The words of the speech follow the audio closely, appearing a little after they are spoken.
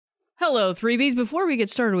Hello, 3Bs. Before we get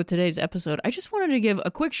started with today's episode, I just wanted to give a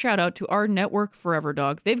quick shout out to our network, Forever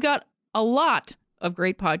Dog. They've got a lot of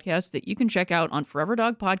great podcasts that you can check out on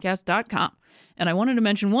foreverdogpodcast.com. And I wanted to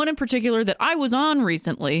mention one in particular that I was on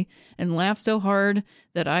recently and laughed so hard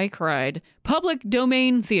that I cried. Public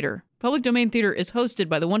Domain Theater. Public Domain Theater is hosted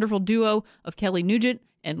by the wonderful duo of Kelly Nugent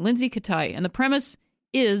and Lindsay Katai. And the premise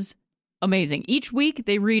is amazing. Each week,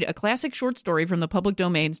 they read a classic short story from the public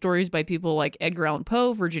domain, stories by people like Edgar Allan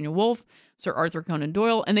Poe, Virginia Woolf, Sir Arthur Conan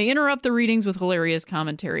Doyle, and they interrupt the readings with hilarious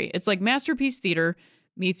commentary. It's like Masterpiece Theater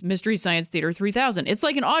meets Mystery Science Theater 3000. It's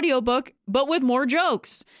like an audiobook, but with more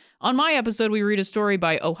jokes. On my episode, we read a story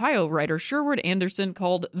by Ohio writer Sherwood Anderson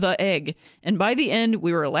called The Egg. And by the end,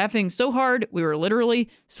 we were laughing so hard, we were literally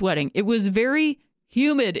sweating. It was very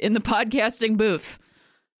humid in the podcasting booth.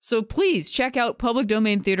 So please check out Public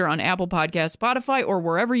Domain Theater on Apple Podcasts, Spotify, or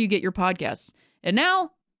wherever you get your podcasts. And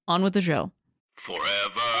now, on with the show. Forever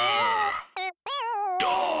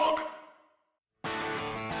Dog.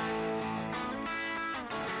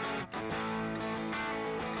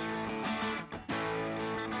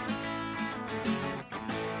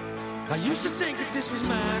 I used to think that this was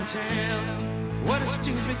my town. What a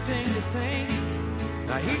stupid thing to think.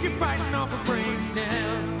 I hear you biting off a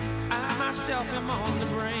breakdown. I myself am on the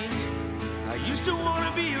brink. I used to want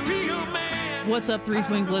to be a real man. What's up, Three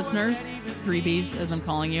Swings listeners? 3Bs, as I'm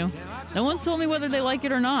calling you. No one's told me whether they like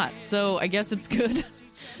it or not, so I guess it's good.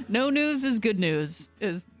 No news is good news,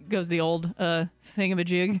 goes the old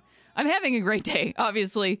thingamajig. I'm having a great day,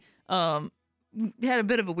 obviously. Had a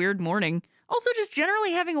bit of a weird morning. Also, just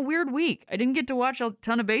generally having a weird week. I didn't get to watch a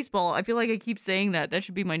ton of baseball. I feel like I keep saying that. That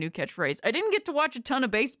should be my new catchphrase. I didn't get to watch a ton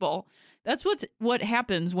of baseball. That's what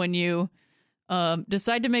happens when you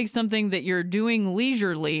decide to make something that you're doing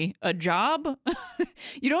leisurely a job.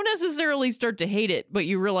 You don't necessarily start to hate it, but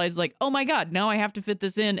you realize like, oh my God, now I have to fit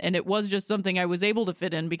this in. And it was just something I was able to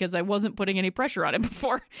fit in because I wasn't putting any pressure on it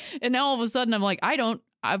before. And now all of a sudden I'm like,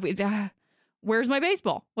 where's my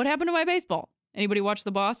baseball? What happened to my baseball? Anybody watch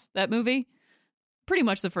The Boss, that movie? Pretty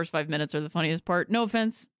much the first 5 minutes are the funniest part. No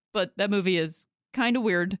offense, but that movie is kind of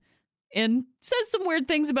weird and says some weird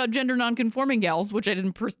things about gender nonconforming gals, which I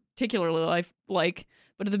didn't particularly like.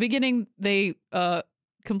 But at the beginning, they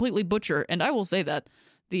completely butcher, and I will say that,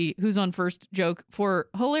 the who's on first joke for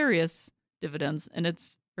hilarious dividends, and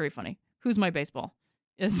it's very funny. Who's my baseball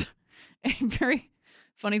is a very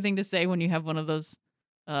funny thing to say when you have one of those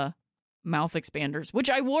mouth expanders, which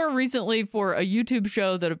I wore recently for a YouTube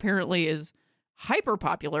show that apparently is hyper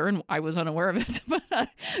popular, and I was unaware of it.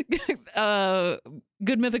 But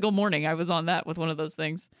Good Mythical Morning, I was on that with one of those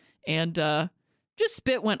things, and just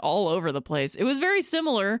spit went all over the place. It was very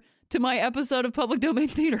similar to my episode of Public Domain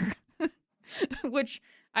Theater, which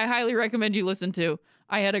I highly recommend you listen to.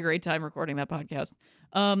 I had a great time recording that podcast.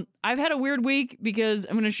 I've had a weird week because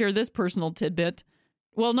I'm going to share this personal tidbit.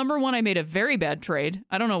 Well, number one, I made a very bad trade.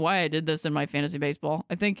 I don't know why I did this in my fantasy baseball.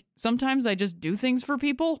 I think sometimes I just do things for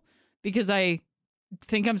people because I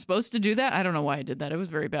think I'm supposed to do that. I don't know why I did that. It was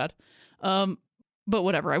very bad. But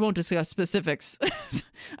whatever. I won't discuss specifics.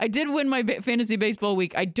 I did win my fantasy baseball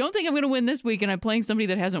week. I don't think I'm going to win this week, and I'm playing somebody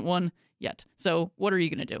that hasn't won yet. So what are you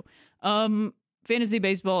going to do? Fantasy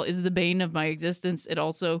baseball is the bane of my existence. It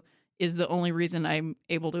also is the only reason I'm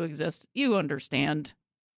able to exist. You understand.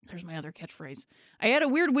 There's my other catchphrase. I had a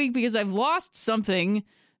weird week because I've lost something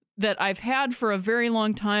that I've had for a very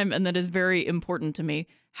long time and that is very important to me.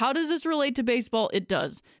 How does this relate to baseball? It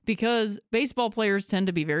does, because baseball players tend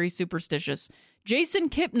to be very superstitious. Jason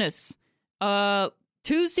Kipnis,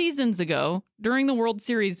 2 seasons ago during the World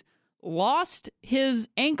Series, lost his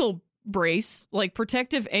ankle brace, like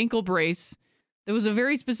protective ankle brace. There was a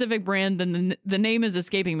very specific brand, and the name is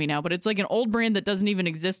escaping me now, but it's like an old brand that doesn't even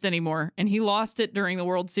exist anymore. And he lost it during the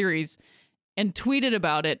World Series and tweeted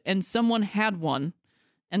about it, and someone had one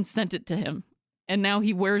and sent it to him. And now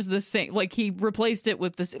he wears the same, like he replaced it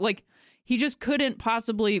with this, like he just couldn't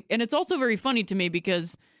possibly. And it's also very funny to me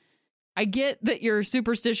because I get that you're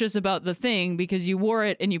superstitious about the thing because you wore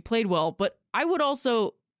it and you played well, but I would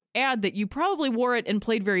also add that you probably wore it and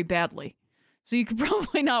played very badly. So you could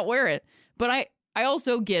probably not wear it. But I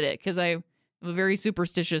also get it because I'm a very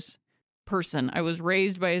superstitious person. I was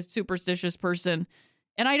raised by a superstitious person.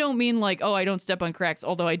 And I don't mean like, oh, I don't step on cracks,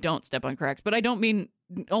 although I don't step on cracks. But I don't mean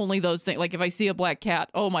only those things. Like if I see a black cat,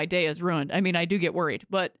 oh, my day is ruined. I mean, I do get worried,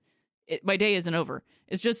 but my day isn't over.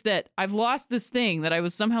 It's just that I've lost this thing that I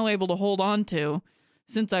was somehow able to hold on to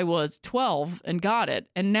since I was 12 and got it.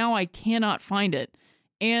 And now I cannot find it.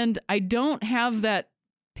 And I don't have that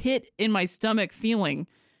pit in my stomach feeling,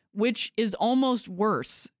 which is almost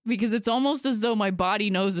worse because it's almost as though my body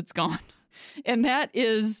knows it's gone. And that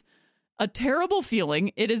is a terrible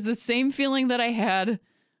feeling. It is the same feeling that I had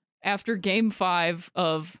after Game 5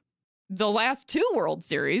 of the last 2 World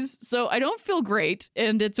Series. So I don't feel great,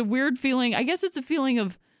 and it's a weird feeling. I guess it's a feeling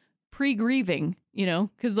of pre-grieving, you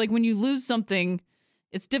know, because like when you lose something,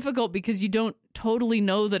 it's difficult because you don't totally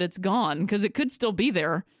know that it's gone, because it could still be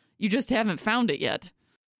there. You just haven't found it yet.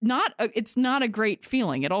 It's not a great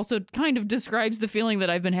feeling. It also kind of describes the feeling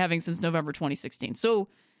that I've been having since November 2016. So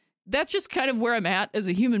that's just kind of where I'm at as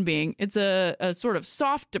a human being. It's a sort of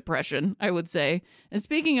soft depression, I would say. And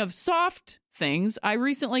speaking of soft things, I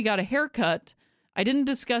recently got a haircut. I didn't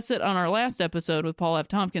discuss it on our last episode with Paul F.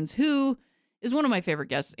 Tompkins, who is one of my favorite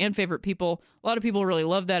guests and favorite people. A lot of people really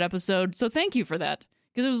loved that episode. So thank you for that,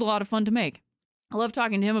 because it was a lot of fun to make. I love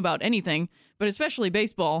talking to him about anything, but especially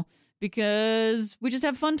baseball, because we just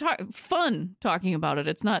have fun talking about it.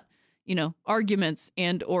 It's not, you know, arguments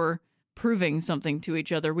and or proving something to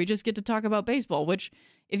each other. We just get to talk about baseball, which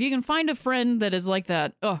if you can find a friend that is like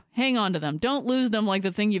that, hang on to them. Don't lose them like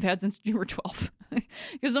the thing you've had since you were 12.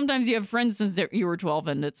 Because sometimes you have friends since you were 12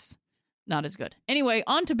 and it's not as good. Anyway,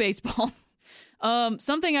 on to baseball.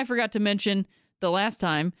 Something I forgot to mention the last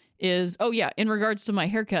time is, in regards to my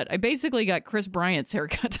haircut, I basically got Chris Bryant's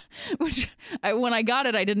haircut, which when I got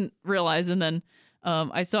it, I didn't realize. And then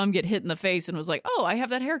I saw him get hit in the face and was like, oh, I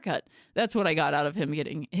have that haircut. That's what I got out of him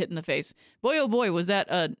getting hit in the face. Boy, oh boy, was that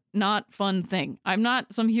a not fun thing. I'm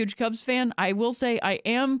not some huge Cubs fan. I will say I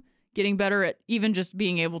am getting better at even just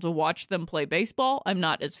being able to watch them play baseball. I'm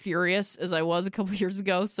not as furious as I was a couple years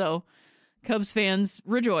ago. So Cubs fans,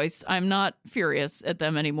 rejoice. I'm not furious at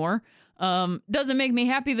them anymore. Doesn't make me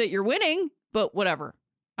happy that you're winning, but whatever.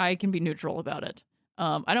 I can be neutral about it.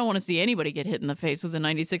 I don't want to see anybody get hit in the face with a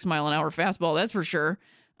 96-mile-an-hour fastball, that's for sure.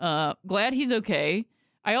 Glad he's okay.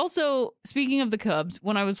 I also, speaking of the Cubs,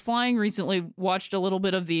 when I was flying recently, watched a little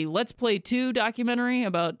bit of the Let's Play 2 documentary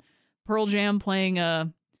about Pearl Jam playing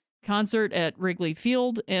a concert at Wrigley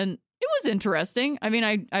Field, and it was interesting. I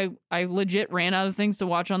mean, I legit ran out of things to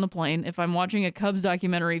watch on the plane. If I'm watching a Cubs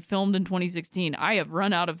documentary filmed in 2016, I have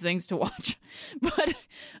run out of things to watch. But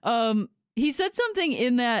he said something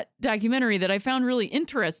in that documentary that I found really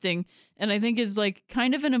interesting, and I think is like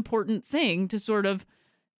kind of an important thing to sort of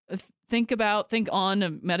think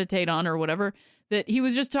on, meditate on, or whatever. That he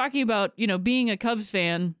was just talking about, you know, being a Cubs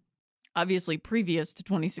fan, obviously previous to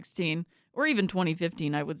 2016 or even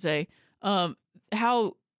 2015, I would say,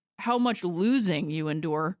 how much losing you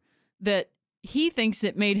endure, that he thinks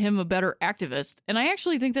it made him a better activist. And I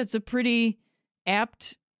actually think that's a pretty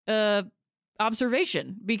apt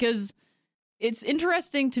observation, because it's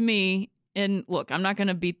interesting to me. And look, I'm not going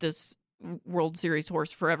to beat this World Series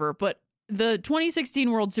horse forever, but the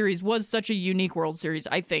 2016 World Series was such a unique World Series,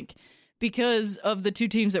 I think, because of the two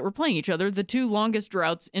teams that were playing each other. The two longest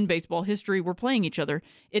droughts in baseball history were playing each other.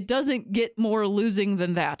 It doesn't get more losing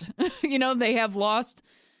than that. You know, they have lost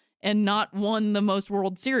and not won the most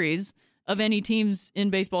World Series of any teams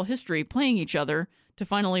in baseball history playing each other to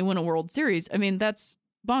finally win a World Series. I mean, that's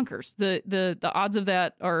bonkers. The odds of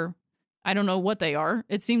that are, I don't know what they are.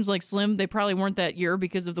 It seems like slim. They probably weren't that year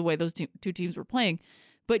because of the way those two teams were playing.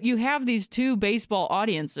 But you have these two baseball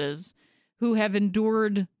audiences who have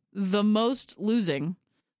endured the most losing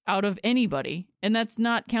out of anybody. And that's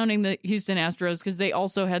not counting the Houston Astros, because they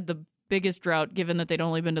also had the biggest drought, given that they'd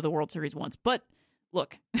only been to the World Series once. But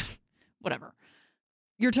look, whatever.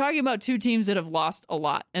 You're talking about two teams that have lost a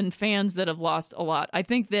lot and fans that have lost a lot. I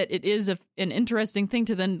think that it is an interesting thing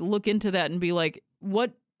to then look into that and be like,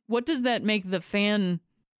 what does that make the fan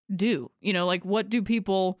do? You know, like, what do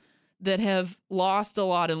people that have lost a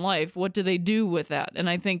lot in life, what do they do with that? And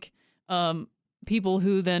I think people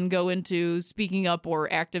who then go into speaking up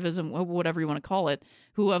or activism, whatever you want to call it,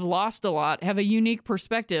 who have lost a lot, have a unique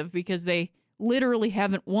perspective because they literally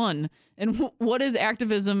haven't won. And what is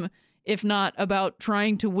activism if not about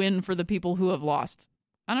trying to win for the people who have lost?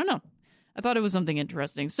 I don't know. I thought it was something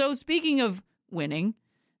interesting. So speaking of winning,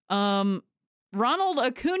 Ronald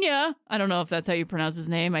Acuna, I don't know if that's how you pronounce his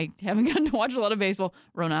name. I haven't gotten to watch a lot of baseball.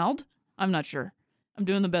 Ronald? I'm not sure. I'm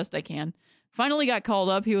doing the best I can. Finally got called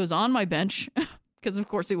up. He was on my bench, because of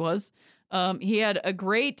course he was. He had a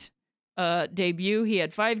great debut. He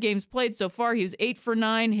had 5 games played so far. He was 8 for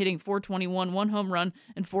 9, hitting .421, 1 home run,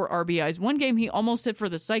 and 4 RBIs. One game he almost hit for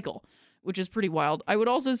the cycle, which is pretty wild. I would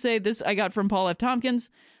also say this I got from Paul F.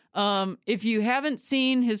 Tompkins. If you haven't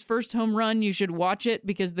seen his first home run, you should watch it,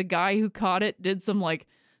 because the guy who caught it did some like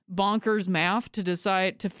bonkers math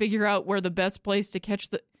to figure out where the best place to catch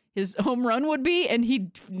his home run would be, and he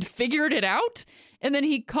figured it out. And then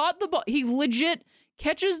he caught the ball. He legit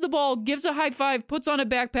catches the ball, gives a high five, puts on a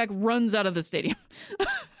backpack, runs out of the stadium.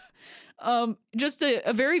 Just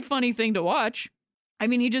a very funny thing to watch. I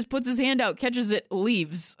mean, he just puts his hand out, catches it,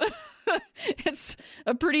 leaves. It's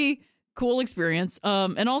a pretty cool experience.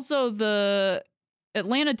 And also the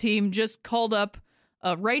Atlanta team just called up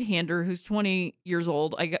a right-hander who's 20 years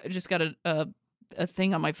old. I just got a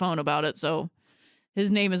thing on my phone about it, so his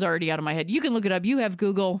name is already out of my head. You can look it up. You have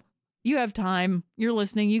Google. You have time. You're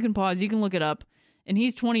listening. You can pause. You can look it up. And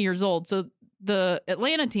he's 20 years old. So the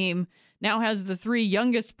Atlanta team now has the 3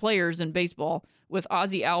 youngest players in baseball with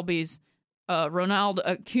Ozzie Albies, Ronald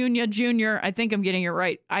Acuna Jr. I think I'm getting it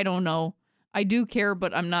right. I don't know. I do care,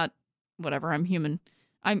 but I'm not. Whatever. I'm human.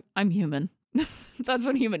 I'm human. That's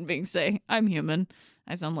what human beings say. I'm human.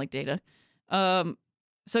 I sound like Data.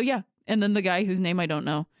 So yeah. And then the guy whose name I don't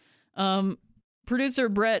know. Producer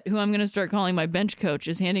Brett, who I'm going to start calling my bench coach,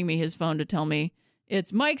 is handing me his phone to tell me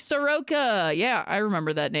it's Mike Soroka. Yeah, I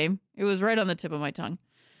remember that name. It was right on the tip of my tongue.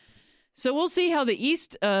 So we'll see how the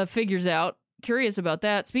East figures out. Curious about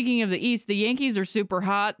that. Speaking of the East, the Yankees are super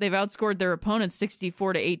hot. They've outscored their opponents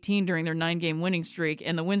 64-18 during their 9-game winning streak,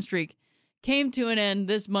 and the win streak came to an end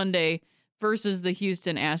this Monday versus the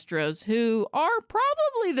Houston Astros, who are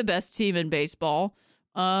probably the best team in baseball.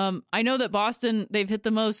 I know that Boston, they've hit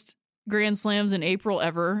the most grand slams in April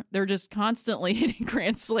ever. They're just constantly hitting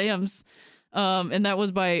grand slams. And that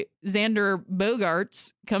was by Xander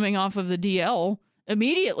Bogaerts coming off of the DL,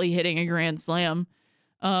 immediately hitting a grand slam.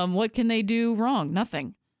 What can they do wrong?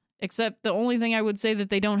 Nothing. Except the only thing I would say that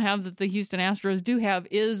they don't have that the Houston Astros do have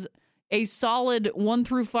is a solid 1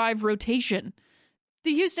 through 5 rotation.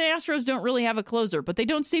 The Houston Astros don't really have a closer, but they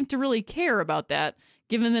don't seem to really care about that,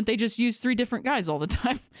 given that they just use 3 different guys all the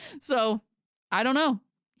time. So, I don't know.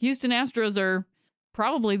 Houston Astros are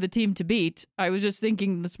probably the team to beat. I was just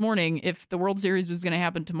thinking this morning, if the World Series was going to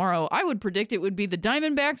happen tomorrow, I would predict it would be the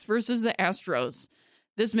Diamondbacks versus the Astros.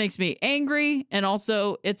 This makes me angry, and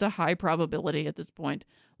also it's a high probability at this point.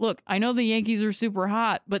 Look, I know the Yankees are super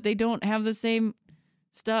hot, but they don't have the same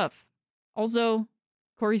stuff. Also,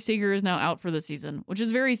 Corey Seager is now out for the season, which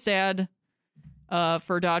is very sad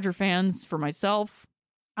for Dodger fans, for myself.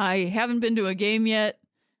 I haven't been to a game yet.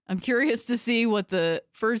 I'm curious to see what the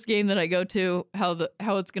first game that I go to, how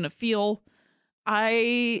it's going to feel.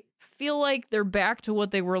 I feel like they're back to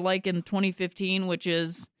what they were like in 2015, which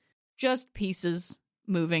is just pieces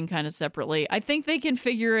moving kind of separately. I think they can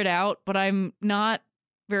figure it out, but I'm not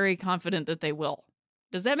very confident that they will.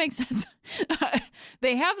 Does that make sense?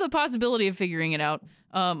 They have the possibility of figuring it out.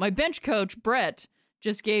 My bench coach, Brett,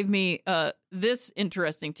 just gave me this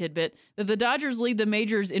interesting tidbit that the Dodgers lead the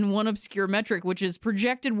majors in one obscure metric, which is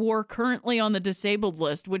projected WAR currently on the disabled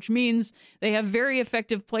list, which means they have very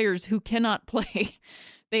effective players who cannot play.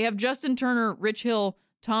 They have Justin Turner, Rich Hill,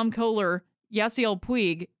 Tom Kohler, Yasiel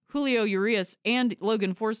Puig, Julio Urias, and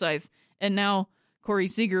Logan Forsythe, and now Corey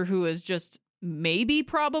Seager, who is just maybe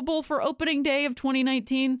probable for opening day of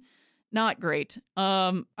 2019. Not great.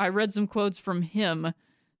 I read some quotes from him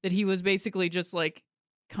that he was basically just like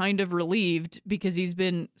kind of relieved because he's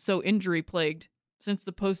been so injury plagued since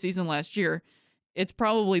the postseason last year. It's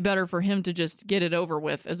probably better for him to just get it over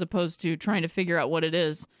with as opposed to trying to figure out what it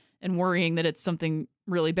is and worrying that it's something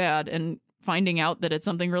really bad and finding out that it's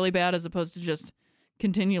something really bad as opposed to just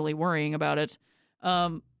continually worrying about it.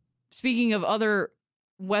 Speaking of other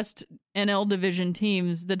West NL division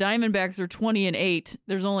teams, the Diamondbacks are 20-8.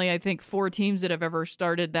 There's only, I think, 4 teams that have ever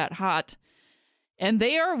started that hot. And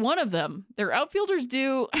they are one of them. Their outfielders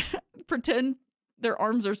do pretend their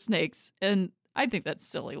arms are snakes. And I think that's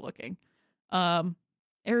silly looking.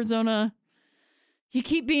 Arizona, you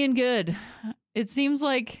keep being good. It seems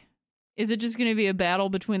like, is it just going to be a battle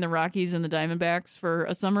between the Rockies and the Diamondbacks for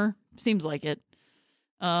a summer? Seems like it.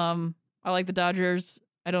 I like the Dodgers.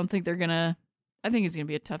 I think it's going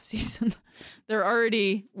to be a tough season. They're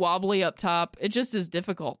already wobbly up top. It just is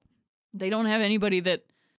difficult. They don't have anybody that,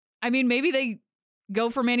 maybe they go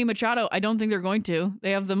for Manny Machado. I don't think they're going to.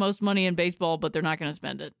 They have the most money in baseball, but they're not going to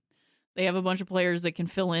spend it. They have a bunch of players that can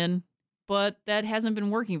fill in, but that hasn't been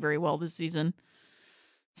working very well this season.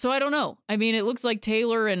 So I don't know. It looks like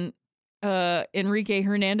Taylor and Enrique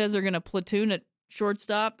Hernandez are going to platoon at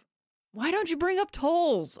shortstop. Why don't you bring up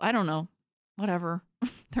Tolles? I don't know. Whatever.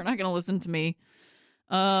 They're not going to listen to me.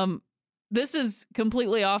 This is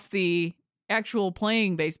completely off the actual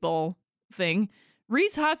playing baseball thing.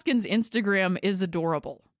 Rhys Hoskins' Instagram is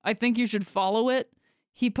adorable. I think you should follow it.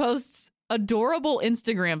 He posts adorable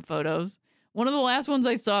Instagram photos. One of the last ones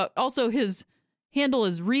I saw, also his handle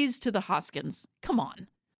is Rhys to the Hoskins. Come on.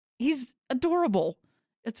 He's adorable.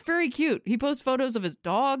 It's very cute. He posts photos of his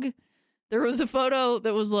dog. There was a photo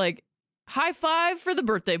that was like, high five for the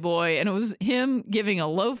birthday boy, and it was him giving a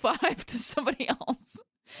low five to somebody else.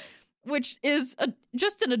 which is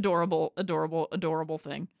just an adorable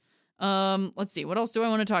thing. Let's see. What else do I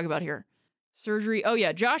want to talk about here? Surgery. Oh,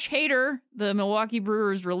 yeah. Josh Hader, the Milwaukee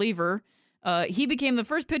Brewers reliever, he became the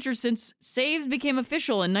first pitcher since saves became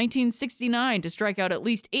official in 1969 to strike out at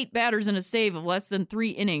least 8 batters in a save of less than 3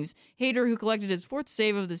 innings. Hader, who collected his 4th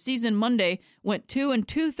save of the season Monday, went 2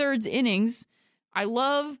 2/3 innings. I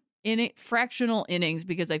love fractional innings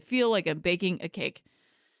because I feel like I'm baking a cake.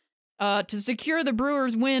 To secure the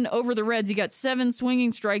Brewers' win over the Reds, he got 7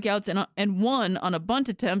 swinging strikeouts and 1 on a bunt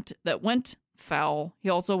attempt that went foul. He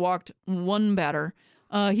also walked 1 batter.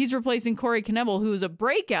 He's replacing Corey Knebel, who was a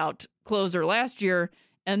breakout closer last year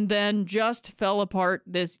and then just fell apart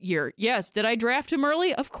this year. Yes, did I draft him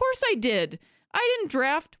early? Of course I did. I didn't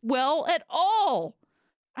draft well at all.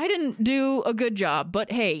 I didn't do a good job,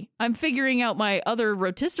 but hey, I'm figuring out my other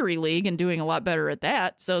rotisserie league and doing a lot better at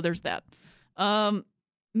that, so there's that.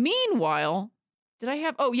 Meanwhile, did I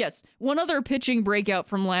have... Oh, yes, one other pitching breakout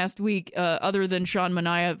from last week, other than Sean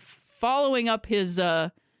Manaea, following up his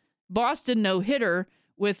Boston no-hitter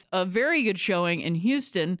with a very good showing in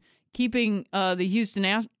Houston, keeping the Houston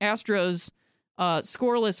Astros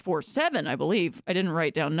scoreless for 7, I believe. I didn't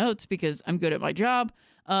write down notes because I'm good at my job.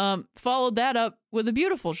 Followed that up with a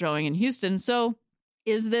beautiful showing in Houston. So,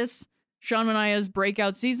 is this Sean Manaea's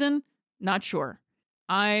breakout season? Not sure.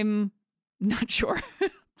 I'm not sure.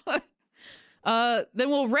 Then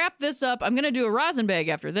we'll wrap this up. I'm going to do a Rosenbag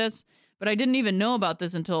after this, but I didn't even know about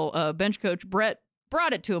this until bench coach Brett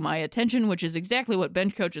brought it to my attention, which is exactly what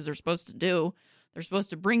bench coaches are supposed to do. They're supposed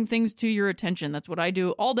to bring things to your attention. That's what I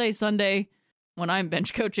do all day Sunday when I'm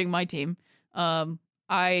bench coaching my team.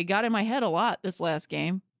 I got in my head a lot this last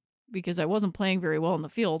game because I wasn't playing very well in the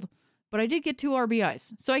field, but I did get 2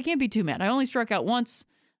 RBIs, so I can't be too mad. I only struck out once.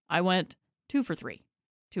 I went 2 for 3,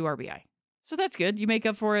 2 RBI. So that's good. You make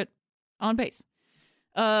up for it on base.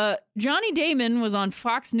 Johnny Damon was on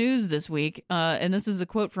Fox News this week, and this is a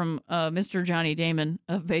quote from Mr. Johnny Damon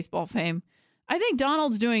of baseball fame. I think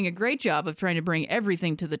Donald's doing a great job of trying to bring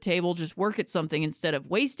everything to the table, just work at something instead of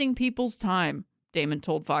wasting people's time, Damon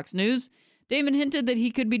told Fox News. Damon hinted that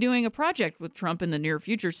he could be doing a project with Trump in the near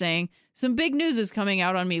future, saying, some big news is coming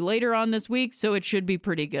out on me later on this week, so it should be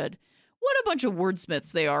pretty good. What a bunch of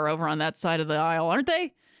wordsmiths they are over on that side of the aisle, aren't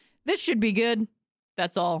they? This should be good.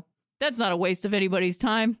 That's all. That's not a waste of anybody's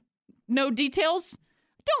time. No details?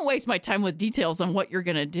 Don't waste my time with details on what you're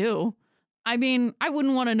going to do. I mean, I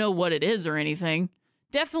wouldn't want to know what it is or anything.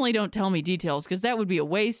 Definitely don't tell me details, because that would be a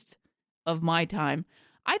waste of my time.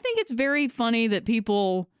 I think it's very funny that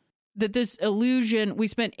this illusion, we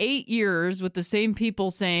spent 8 years with the same people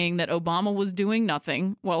saying that Obama was doing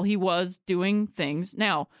nothing while he was doing things.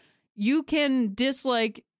 Now, you can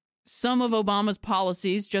dislike some of Obama's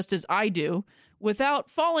policies, just as I do, without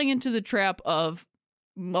falling into the trap of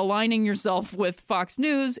aligning yourself with Fox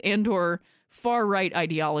News and or far-right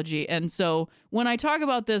ideology. And so when I talk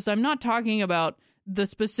about this, I'm not talking about the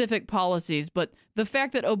specific policies, but the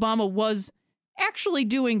fact that Obama was actually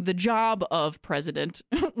doing the job of president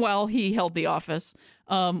while he held the office,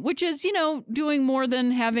 which is, doing more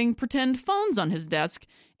than having pretend phones on his desk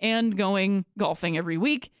and going golfing every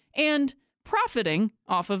week and profiting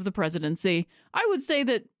off of the presidency. I would say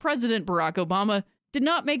that President Barack Obama did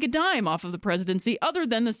not make a dime off of the presidency other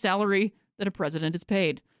than the salary that a president is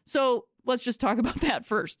paid. So let's just talk about that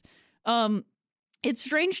first. It's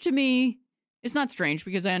strange to me. It's not strange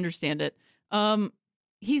because I understand it.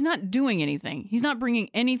 He's not doing anything. He's not bringing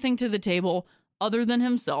anything to the table other than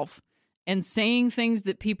himself and saying things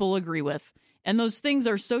that people agree with. And those things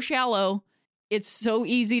are so shallow, it's so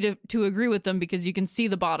easy to agree with them because you can see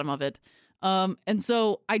the bottom of it. And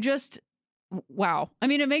so wow. I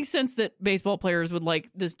mean, it makes sense that baseball players would like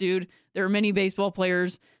this dude. There are many baseball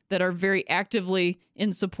players that are very actively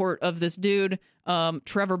in support of this dude.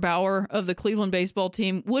 Trevor Bauer of the Cleveland baseball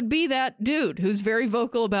team would be that dude who's very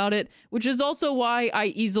vocal about it, which is also why I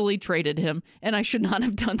easily traded him, and I should not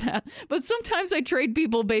have done that. But sometimes I trade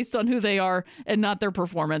people based on who they are and not their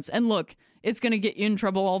performance. And look, it's going to get you in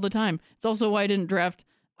trouble all the time. It's also why I didn't draft,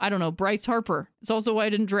 Bryce Harper. It's also why I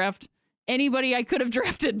didn't draft anybody I could have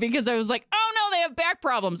drafted because I was like, oh no, they have back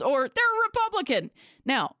problems or they're a Republican.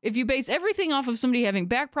 Now, if you base everything off of somebody having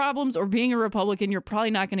back problems or being a Republican, you're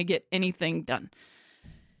probably not going to get anything done.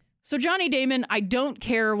 So Johnny Damon, I don't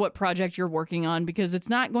care what project you're working on because it's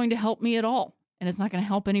not going to help me at all. And it's not going to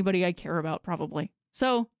help anybody I care about probably.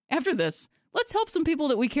 So after this, let's help some people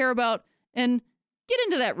that we care about and get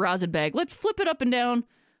into that rosin bag. Let's flip it up and down,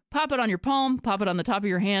 pop it on your palm, pop it on the top of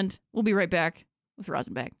your hand. We'll be right back with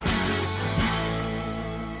rosin bag.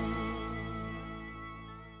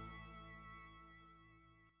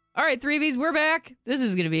 All right, 3Vs, we're back. This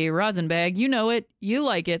is going to be a rosin bag. You know it. You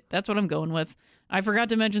like it. That's what I'm going with. I forgot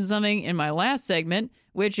to mention something in my last segment,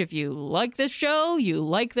 which if you like this show, you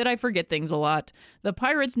like that I forget things a lot. The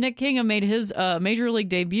Pirates' Nick Kingham made his Major League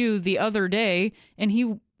debut the other day, and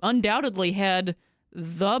he undoubtedly had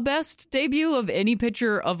the best debut of any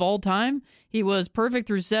pitcher of all time. He was perfect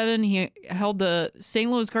through 7. He held the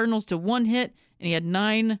St. Louis Cardinals to 1 hit, and he had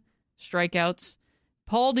 9 strikeouts.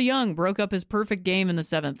 Paul DeJong broke up his perfect game in the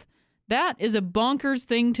 7th. That is a bonkers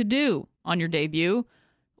thing to do on your debut.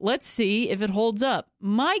 Let's see if it holds up.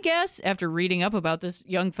 My guess, after reading up about this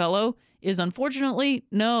young fellow, is unfortunately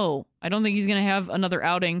no. I don't think he's going to have another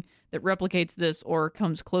outing that replicates this or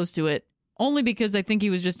comes close to it, only because I think he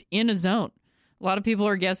was just in a zone. A lot of people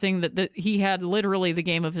are guessing that he had literally the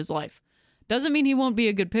game of his life. Doesn't mean he won't be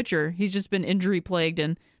a good pitcher. He's just been injury plagued,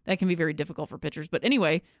 and that can be very difficult for pitchers. But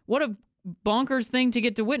anyway, what a bonkers thing to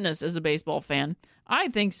get to witness as a baseball fan. I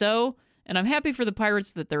think so. And I'm happy for the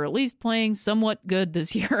Pirates that they're at least playing somewhat good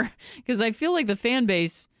this year, because I feel like the fan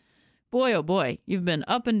base, boy, oh boy, you've been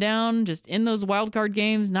up and down just in those wild card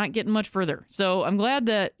games, not getting much further. So I'm glad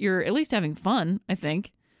that you're at least having fun, I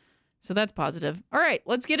think. So that's positive. All right,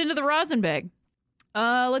 let's get into the rosin bag.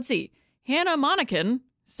 Let's see. Hannah Monacan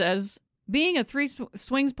says, being a Three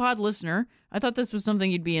Swings Pod listener, I thought this was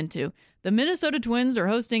something you'd be into. The Minnesota Twins are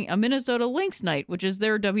hosting a Minnesota Lynx night, which is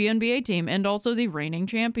their WNBA team, and also the reigning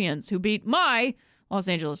champions, who beat my Los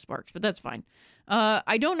Angeles Sparks, but that's fine.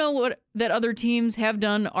 I don't know what that other teams have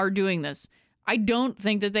done are doing this. I don't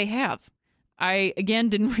think that they have. I, again,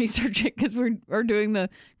 didn't research it because we're doing the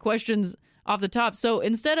questions off the top. So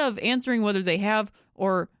instead of answering whether they have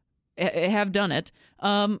or have done it,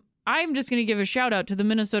 I'm just going to give a shout out to the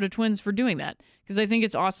Minnesota Twins for doing that, because I think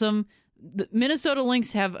it's awesome. The Minnesota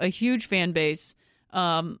Lynx have a huge fan base,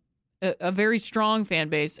 a very strong fan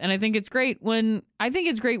base, and I think it's great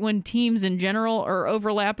when teams in general are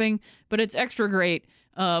overlapping, but it's extra great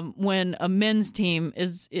when a men's team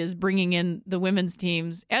is bringing in the women's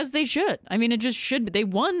teams, as they should. I mean, it just should. They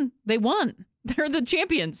won. They're the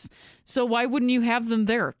champions. So why wouldn't you have them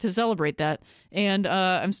there to celebrate that? And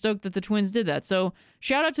I'm stoked that the Twins did that. So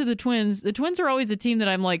shout out to the Twins. The Twins are always a team that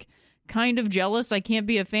I'm like kind of jealous I can't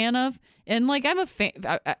be a fan of. And like I'm a fan.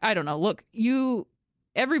 I don't know. Look,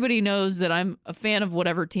 everybody knows that I'm a fan of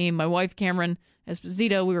whatever team. My wife, Cameron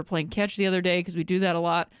Esposito, we were playing catch the other day because we do that a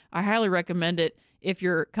lot. I highly recommend it if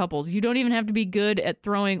you're couples. You don't even have to be good at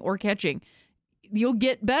throwing or catching. You'll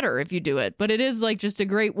get better if you do it. But it is like just a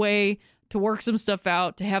great way to work some stuff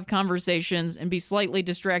out, to have conversations, and be slightly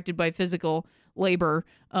distracted by physical labor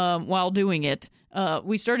while doing it.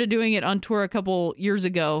 We started doing it on tour a couple years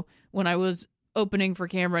ago when I was opening for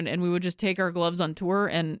Cameron, and we would just take our gloves on tour,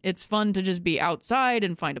 and it's fun to just be outside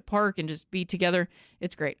and find a park and just be together.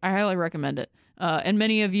 It's great. I highly recommend it. And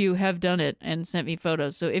many of you have done it and sent me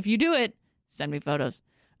photos. So if you do it, send me photos.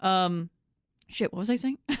 Shit, what was I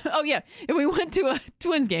saying? Oh, yeah. And we went to a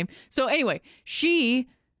Twins game. So anyway, she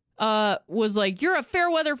was like, you're a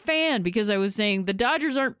Fairweather fan, because I was saying the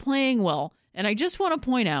Dodgers aren't playing well. And I just want to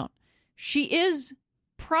point out, she is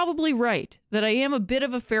probably right that I am a bit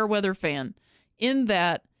of a Fairweather fan, in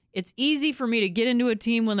that it's easy for me to get into a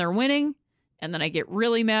team when they're winning, and then I get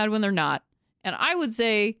really mad when they're not. And I would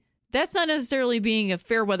say that's not necessarily being a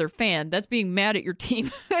Fairweather fan. That's being mad at your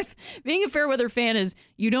team. Being a Fairweather fan is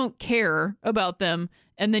you don't care about them,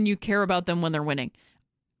 and then you care about them when they're winning.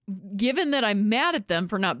 Given that I'm mad at them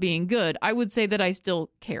for not being good, I would say that I still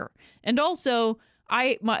care. And also,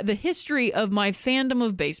 the history of my fandom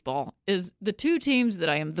of baseball is the two teams that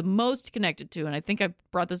I am the most connected to, and I think I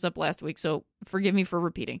brought this up last week, so forgive me for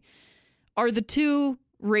repeating, are the two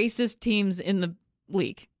racist teams in the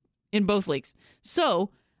league, in both leagues.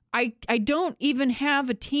 So I don't even have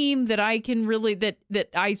a team that I can really, that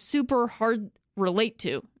I super hard relate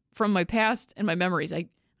to from my past and my memories. I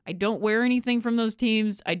don't wear anything from those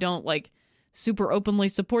teams. I don't like super openly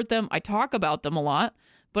support them. I talk about them a lot,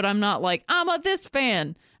 but I'm not like, I'm a this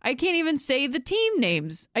fan. I can't even say the team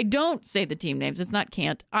names. I don't say the team names. It's not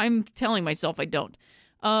can't. I'm telling myself I don't.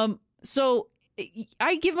 So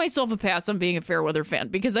I give myself a pass on being a Fairweather fan,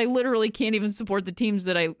 because I literally can't even support the teams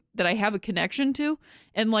that I have a connection to.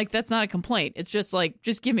 And like, that's not a complaint. It's just like,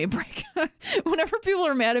 just give me a break. Whenever people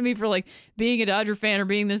are mad at me for like being a Dodger fan or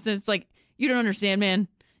being this, it's like, you don't understand, man.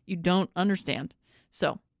 You don't understand.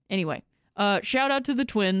 So anyway, shout out to the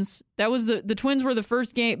Twins. That was the Twins were the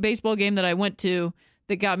first baseball game that I went to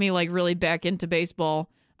that got me like really back into baseball.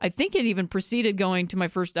 I think it even preceded going to my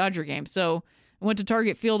first Dodger game. So I went to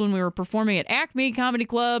Target Field when we were performing at Acme Comedy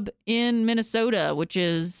Club in Minnesota, which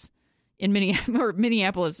is in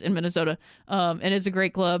Minneapolis in Minnesota. And it's a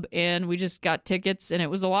great club, and we just got tickets, and it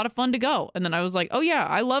was a lot of fun to go. And then I was like, oh yeah,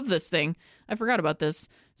 I love this thing. I forgot about this.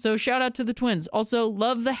 So shout out to the Twins. Also,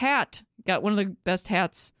 love the hat. Got one of the best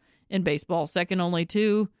hats in baseball, second only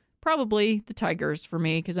to probably the Tigers for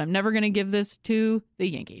me, because I'm never going to give this to the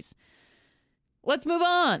Yankees. Let's move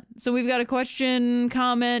on. So we've got a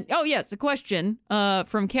comment. Oh, yes, a question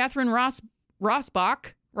from Catherine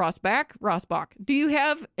Rossbach. Do you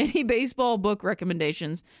have any baseball book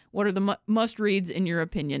recommendations? What are the must-reads in your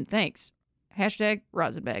opinion? Thanks. Hashtag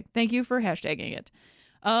Rosenbag. Thank you for hashtagging it.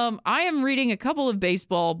 I am reading a couple of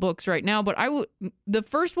baseball books right now, but the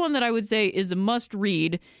first one that I would say is a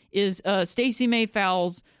must-read is Stacey May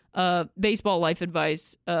Fowles' Baseball Life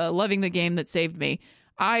Advice, Loving the Game That Saved Me.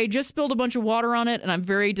 I just spilled a bunch of water on it, and I'm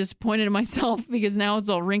very disappointed in myself because now it's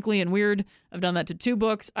all wrinkly and weird. I've done that to 2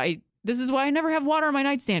 books. This is why I never have water on my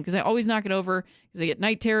nightstand, because I always knock it over, because I get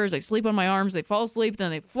night terrors. I sleep on my arms, they fall asleep,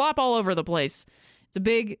 then they flop all over the place. It's a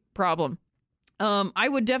big problem. I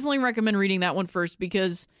would definitely recommend reading that one first,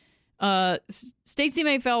 because Stacey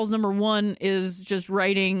May Fowles, number 1, is just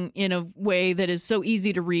writing in a way that is so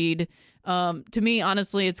easy to read. To me,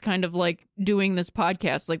 honestly, it's kind of like doing this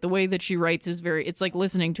podcast. Like, the way that she writes is it's like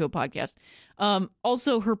listening to a podcast.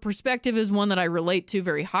 Also, her perspective is one that I relate to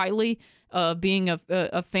very highly, being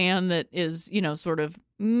a fan that is, sort of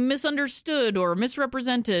misunderstood or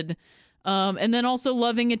misrepresented. And then also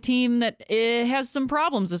loving a team that has some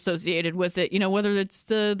problems associated with it, whether it's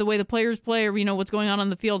the way the players play or, what's going on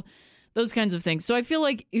the field, those kinds of things. So I feel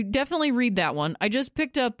like you definitely read that one. I just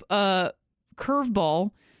picked up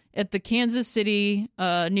Curveball at the Kansas City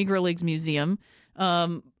Negro Leagues Museum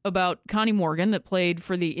about Connie Morgan that played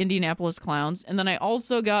for the Indianapolis Clowns. And then I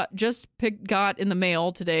also got in the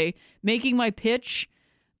mail today Making My Pitch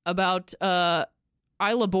about Isla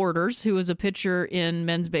Borders, who was a pitcher in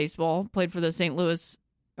men's baseball, played for the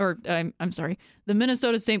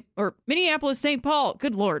Minneapolis St. Paul,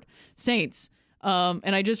 good Lord, Saints.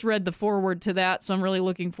 And I just read the foreword to that, so I'm really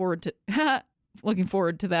looking forward to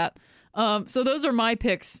that. So those are my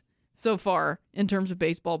picks so far in terms of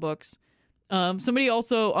baseball books. Somebody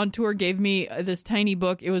also on tour gave me this tiny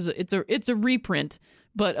book. It's a reprint,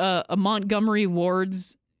 but a Montgomery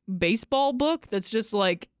Ward's baseball book that's just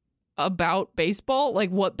like about baseball, like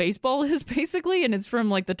what baseball is basically, and it's from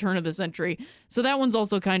like the turn of the century. So that one's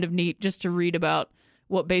also kind of neat, just to read about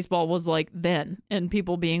what baseball was like then, and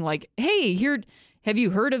people being like, hey, have you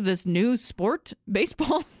heard of this new sport,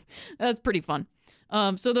 baseball? That's pretty fun.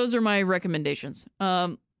 So those are my recommendations.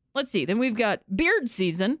 Let's see. Then we've got Beard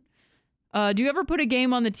Season. Do you ever put a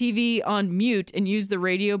game on the TV on mute and use the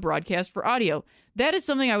radio broadcast for audio? That is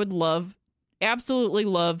something I would absolutely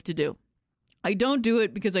love to do. I don't do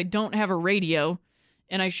it because I don't have a radio,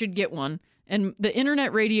 and I should get one. And the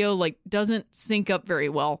internet radio doesn't sync up very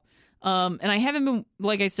well. And I haven't been,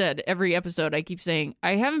 like I said, every episode I keep saying,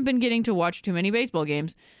 I haven't been getting to watch too many baseball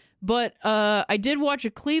games. But I did watch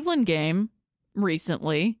a Cleveland game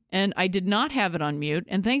recently, and I did not have it on mute.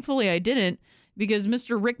 And thankfully I didn't, because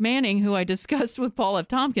Mr. Rick Manning, who I discussed with Paul F.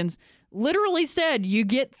 Tompkins, literally said you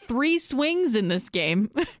get 3 swings in this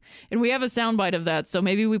game. And we have a soundbite of that, so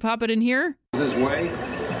maybe we pop it in here. His way.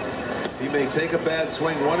 He may take a bad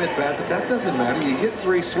swing one at bat, but that doesn't matter. You get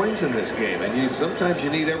 3 swings in this game, and sometimes you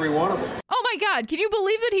need every one of them. Oh my God, can you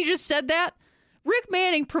believe that he just said that? Rick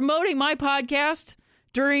Manning promoting my podcast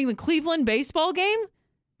during the Cleveland baseball game?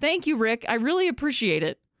 Thank you, Rick. I really appreciate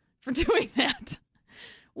it for doing that.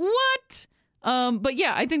 What? But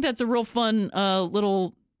yeah, I think that's a real fun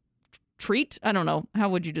little treat. I don't know. How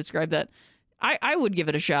would you describe that? I would give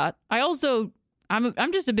it a shot.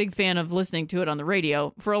 I'm just a big fan of listening to it on the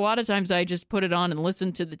radio. For a lot of times, I just put it on and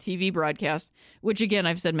listen to the TV broadcast, which, again,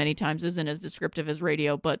 I've said many times isn't as descriptive as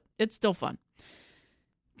radio, but it's still fun.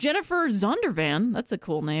 Jennifer Zondervan, that's a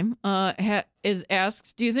cool name,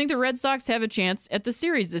 asks, do you think the Red Sox have a chance at the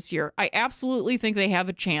series this year? I absolutely think they have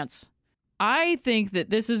a chance. I think that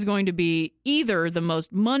this is going to be either the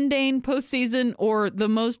most mundane postseason or the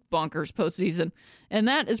most bonkers postseason. And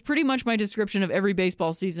that is pretty much my description of every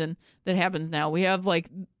baseball season that happens now. We have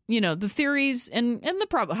the theories and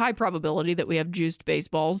the high probability that we have juiced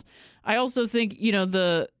baseballs. I also think,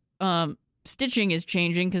 the stitching is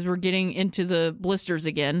changing because we're getting into the blisters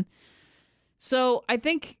again. So I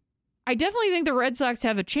definitely think the Red Sox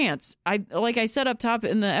have a chance. Like I said up top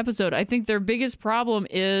in the episode, I think their biggest problem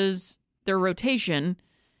is their rotation,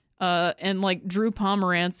 and Drew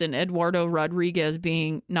Pomerantz and Eduardo Rodriguez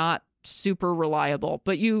being not super reliable.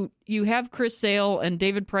 But you have Chris Sale, and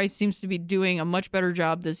David Price seems to be doing a much better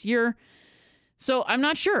job this year. So I'm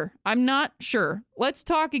not sure. Let's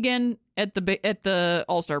talk again at the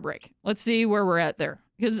All-Star break. Let's see where we're at there.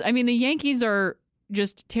 Because, I mean, the Yankees are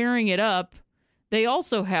just tearing it up. They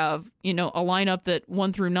also have, a lineup that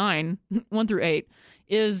 1 through 8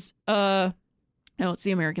 is, no, it's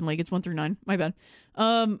the American League. It's 1 through 9. My bad.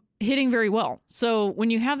 Hitting very well. So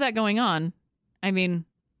when you have that going on, I mean,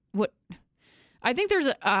 I think there's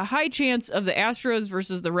a high chance of the Astros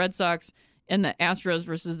versus the Red Sox and the Astros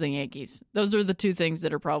versus the Yankees. Those are the two things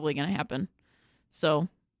that are probably going to happen. So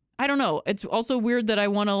I don't know. It's also weird that I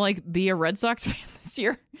want to be a Red Sox fan this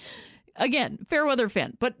year. Again, fair weather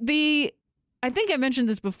fan. But I think I mentioned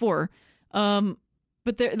this before,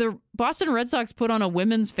 but the Boston Red Sox put on a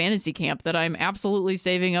women's fantasy camp that I'm absolutely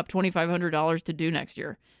saving up $2,500 to do next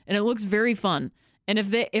year. And it looks very fun. And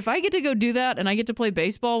if I get to go do that and I get to play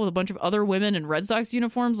baseball with a bunch of other women in Red Sox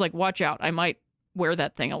uniforms, watch out. I might wear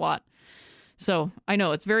that thing a lot. So I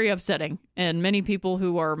know it's very upsetting. And many people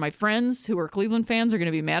who are my friends who are Cleveland fans are going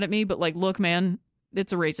to be mad at me. But look, man,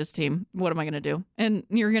 it's a racist team. What am I going to do? And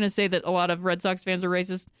you're going to say that a lot of Red Sox fans are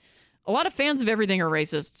racist. A lot of fans of everything are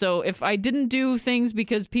racist. So if I didn't do things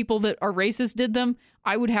because people that are racist did them,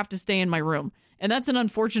 I would have to stay in my room. And that's an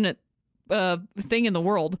unfortunate thing in the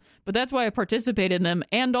world. But that's why I participate in them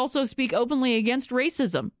and also speak openly against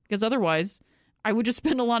racism. Because otherwise, I would just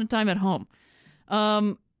spend a lot of time at home.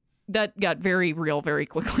 That got very real very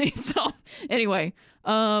quickly. So anyway,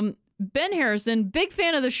 Ben Harrison, big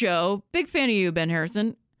fan of the show. Big fan of you, Ben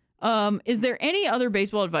Harrison. Is there any other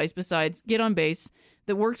baseball advice besides get on base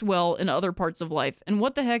that works well in other parts of life? And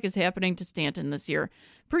what the heck is happening to Stanton this year?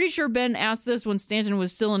 Pretty sure Ben asked this when Stanton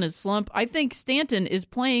was still in his slump. I think Stanton is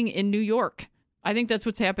playing in New York. I think that's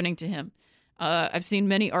what's happening to him. I've seen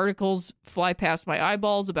many articles fly past my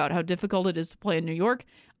eyeballs about how difficult it is to play in New York.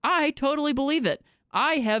 I totally believe it.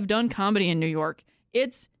 I have done comedy in New York.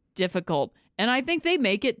 It's difficult. And I think they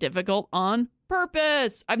make it difficult on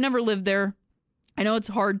purpose. I've never lived there. I know it's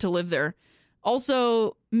hard to live there.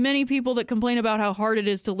 Also, many people that complain about how hard it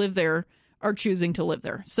is to live there are choosing to live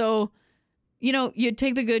there. So, you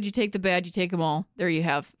take the good, you take the bad, you take them all. There you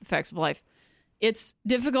have facts of life. It's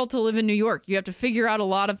difficult to live in New York. You have to figure out a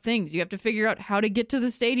lot of things. You have to figure out how to get to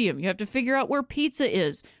the stadium. You have to figure out where pizza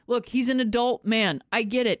is. Look, he's an adult man. I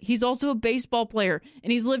get it. He's also a baseball player,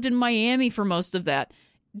 and he's lived in Miami for most of that.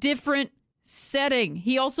 Different setting.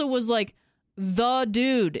 He also was the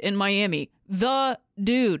dude in Miami. The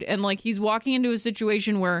dude. And he's walking into a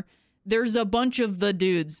situation where there's a bunch of the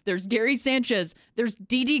dudes. There's Gary Sanchez. There's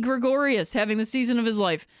Didi Gregorius having the season of his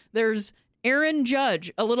life. There's Aaron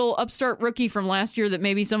Judge, a little upstart rookie from last year that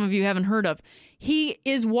maybe some of you haven't heard of. He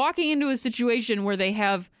is walking into a situation where they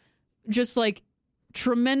have just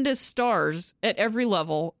tremendous stars at every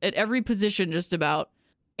level, at every position just about.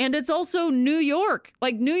 And it's also New York.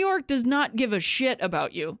 New York does not give a shit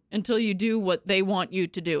about you until you do what they want you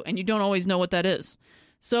to do. And you don't always know what that is.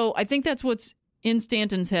 So I think that's what's in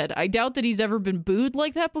Stanton's head. I doubt that he's ever been booed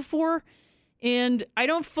like that before. And I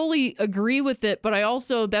don't fully agree with it, but I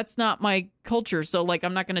also, that's not my culture. So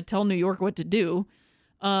I'm not going to tell New York what to do.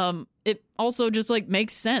 It also just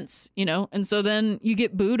makes sense, And so then you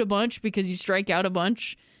get booed a bunch because you strike out a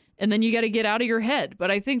bunch. And then you got to get out of your head.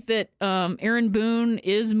 But I think that Aaron Boone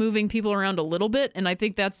is moving people around a little bit, and I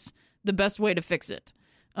think that's the best way to fix it.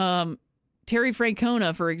 Terry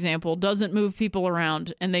Francona, for example, doesn't move people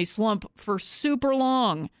around, and they slump for super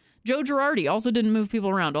long. Joe Girardi also didn't move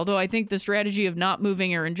people around, although I think the strategy of not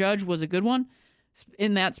moving Aaron Judge was a good one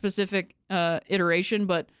in that specific iteration.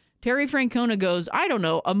 But Terry Francona goes, I don't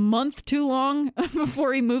know, a month too long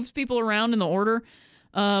before he moves people around in the order.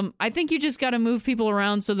 I think you just got to move people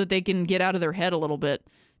around so that they can get out of their head a little bit.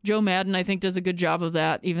 Joe Madden, I think, does a good job of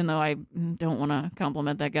that, even though I don't want to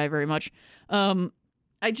compliment that guy very much.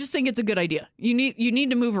 I just think it's a good idea. You need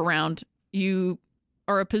to move around. You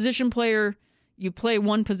are a position player. You play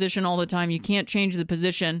one position all the time. You can't change the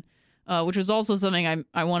position, which was also something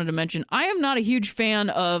I wanted to mention. I am not a huge fan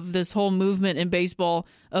of this whole movement in baseball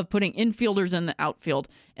of putting infielders in the outfield.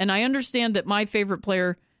 And I understand that my favorite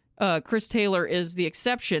player, Chris Taylor, is the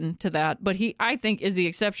exception to that, but he, I think, is the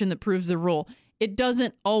exception that proves the rule. It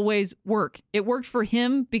doesn't always work. It worked for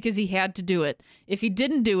him because he had to do it. If he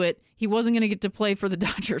didn't do it, he wasn't going to get to play for the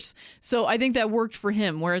Dodgers. So I think that worked for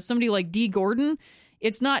him. Whereas somebody like Dee Gordon,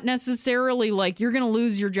 it's not necessarily like you're going to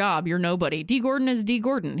lose your job. You're nobody. Dee Gordon is Dee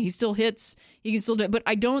Gordon. He still hits. He can still do it.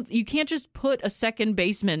 But you can't just put a second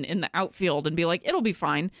baseman in the outfield and be like, it'll be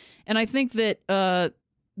fine. And I think that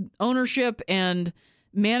ownership and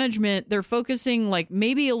management, they're focusing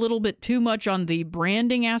maybe a little bit too much on the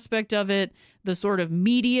branding aspect of it, the sort of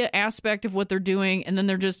media aspect of what they're doing. And then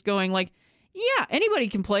they're just going Yeah, anybody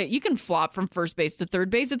can play it. You can flop from first base to third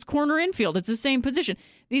base. It's corner infield. It's the same position.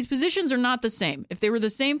 These positions are not the same. If they were the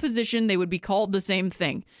same position, they would be called the same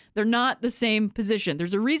thing. They're not the same position.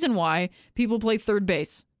 There's a reason why people play third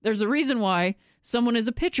base. There's a reason why someone is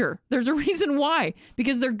a pitcher. There's a reason why,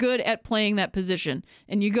 because they're good at playing that position.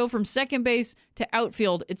 And you go from second base to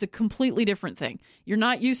outfield, it's a completely different thing. You're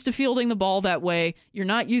not used to fielding the ball that way. You're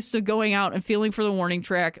not used to going out and feeling for the warning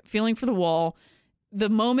track, feeling for the wall. The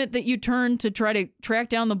moment that you turn to try to track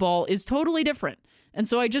down the ball is totally different. And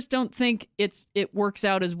so I just don't think it works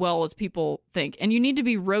out as well as people think. And you need to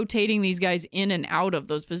be rotating these guys in and out of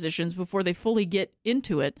those positions before they fully get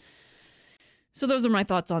into it. So those are my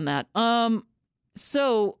thoughts on that.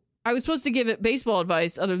 So I was supposed to give it baseball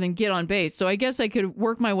advice other than get on base. So I guess I could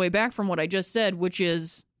work my way back from what I just said, which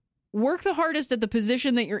is work the hardest at the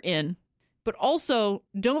position that you're in, but also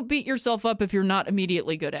don't beat yourself up if you're not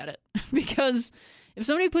immediately good at it. Because if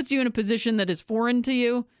somebody puts you in a position that is foreign to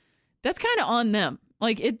you, that's kind of on them.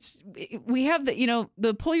 Like we have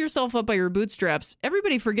the pull yourself up by your bootstraps.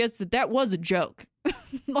 Everybody forgets that was a joke.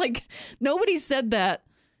 Like nobody said that.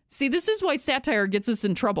 See, this is why satire gets us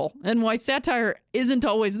in trouble and why satire isn't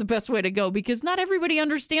always the best way to go, because not everybody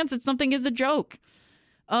understands that something is a joke.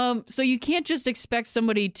 So you can't just expect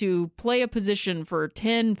somebody to play a position for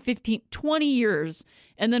 10, 15, 20 years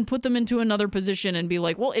and then put them into another position and be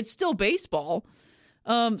like, well, it's still baseball.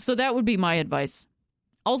 So that would be my advice.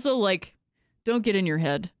 Also, like, don't get in your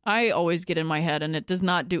head. I always get in my head and it does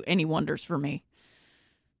not do any wonders for me.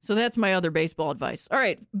 So that's my other baseball advice. All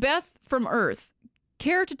right, Beth from Earth.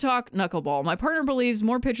 Care to talk knuckleball? My partner believes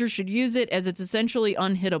more pitchers should use it as it's essentially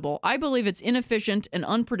unhittable. I believe it's inefficient and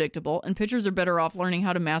unpredictable, and pitchers are better off learning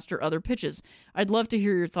how to master other pitches. I'd love to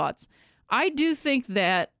hear your thoughts. I do think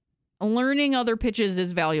that learning other pitches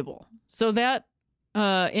is valuable. So that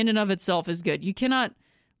in and of itself is good. You cannot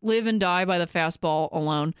live and die by the fastball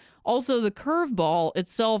alone. Also, the curveball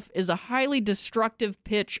itself is a highly destructive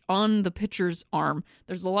pitch on the pitcher's arm.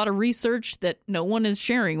 There's a lot of research that no one is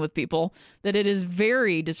sharing with people that it is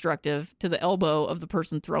very destructive to the elbow of the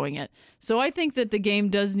person throwing it. So I think that the game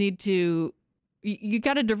does need to, you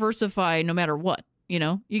got to diversify no matter what,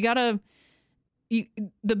 the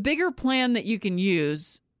bigger plan that you can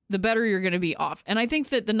use, the better you're going to be off. And I think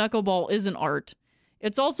that the knuckleball is an art.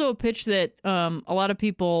 It's also a pitch that a lot of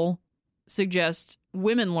people suggest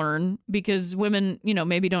women learn because women,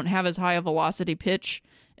 maybe don't have as high a velocity pitch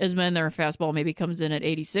as men. Their fastball maybe comes in at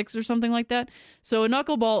 86 or something like that. So a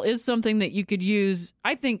knuckleball is something that you could use,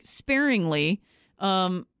 I think, sparingly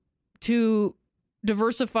to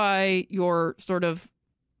diversify your sort of,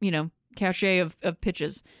 cachet of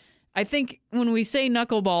pitches. I think when we say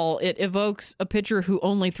knuckleball, it evokes a pitcher who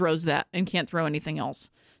only throws that and can't throw anything else.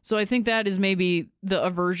 So I think that is maybe the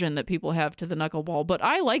aversion that people have to the knuckleball. But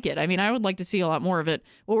I like it. I mean, I would like to see a lot more of it.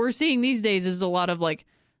 What we're seeing these days is a lot of like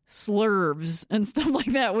slurves and stuff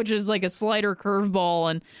like that, which is like a slider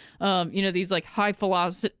curveball and, these like high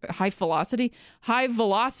velocity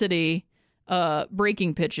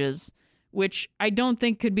breaking pitches, which I don't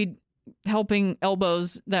think could be helping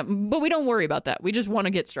elbows but we don't worry about that. We just want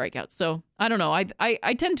to get strikeouts. So I don't know.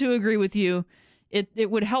 I tend to agree with you. It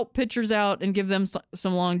would help pitchers out and give them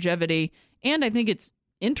some longevity. And I think it's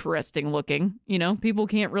interesting looking. People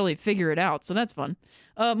can't really figure it out. So that's fun.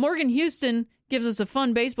 Morgan Houston gives us a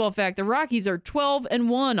fun baseball fact. The Rockies are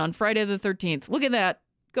 12-1 on Friday the 13th. Look at that.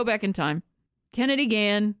 Go back in time. Kennedy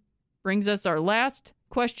Gann brings us our last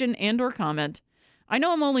question and or comment. I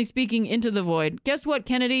know I'm only speaking into the void. Guess what,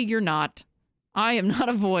 Kennedy? You're not. I am not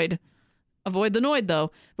a void. Avoid the Noid,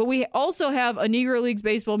 though. But we also have a Negro Leagues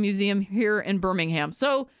Baseball Museum here in Birmingham.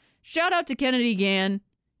 So shout out to Kennedy Gann.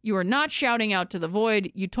 You are not shouting out to the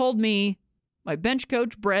void. You told me, my bench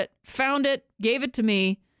coach, Brett, found it, gave it to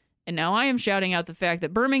me, and now I am shouting out the fact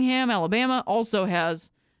that Birmingham, Alabama also has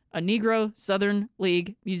a Negro Southern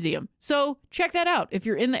League Museum. So check that out if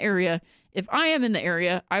you're in the area. If I am in the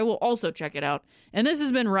area, I will also check it out. And this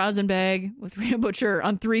has been Rosenbag with Rhea Butcher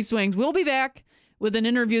on Three Swings. We'll be back with an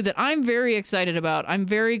interview that I'm very excited about. I'm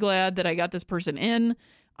very glad that I got this person in.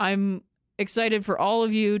 I'm excited for all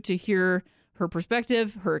of you to hear her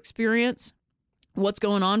perspective, her experience, what's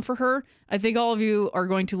going on for her. I think all of you are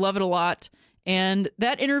going to love it a lot. And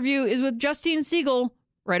that interview is with Justine Siegel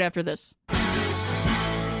right after this.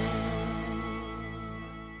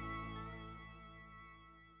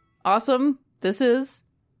 Awesome. This is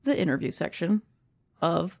the interview section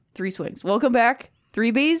of Three Swings. Welcome back,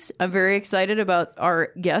 3Bs. I'm very excited about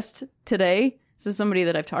our guest today. This is somebody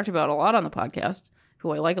that I've talked about a lot on the podcast,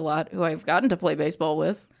 who I like a lot, who I've gotten to play baseball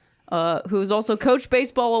with, who's also coached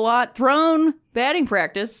baseball a lot, thrown batting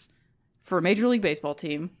practice for a Major League Baseball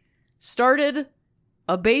team. started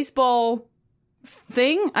a baseball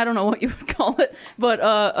thing. I don't know what you would call it, but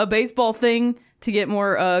a baseball thing to get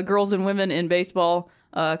more girls and women in baseball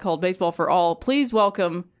called Baseball for All. Please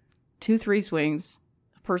welcome to Three Swings,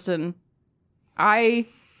 a person I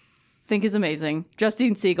think is amazing.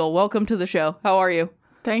 Justine Siegel, welcome to the show. How are you?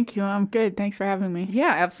 Thank you. I'm good. Thanks for having me.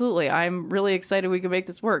 Yeah, absolutely. I'm really excited we can make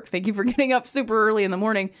this work. Thank you for getting up super early in the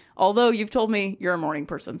morning, although you've told me you're a morning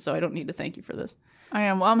person, so I don't need to thank you for this. I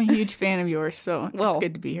am. Well, I'm a huge fan of yours, so Well, it's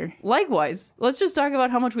good to be here. Likewise. Let's just talk about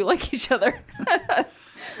how much we like each other.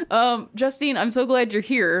 Justine, I'm so glad you're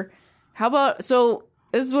here. How about, so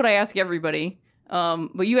this is what I ask everybody,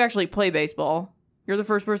 but you actually play baseball. You're the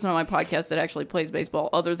first person on my podcast that actually plays baseball,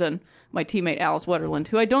 other than my teammate Alice Wetterland,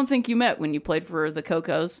 who I don't think you met when you played for the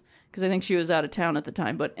Cocos, because I think she was out of town at the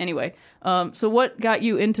time. But anyway, so what got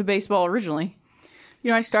you into baseball originally?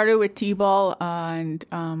 You know, I started with T-ball, and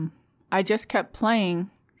I just kept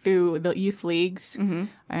playing through the youth leagues. Mm-hmm.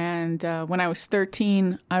 And when I was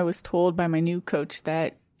 13, I was told by my new coach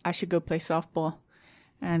that I should go play softball.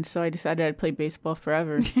 And so I decided I'd play baseball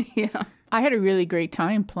forever. Yeah. I had a really great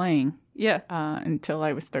time playing. Yeah. Until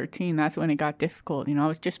I was 13. That's when it got difficult. You know, I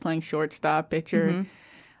was just playing shortstop, pitcher,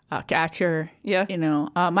 catcher. Yeah. You know,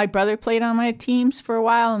 my brother played on my teams for a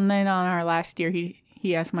while, and then on our last year,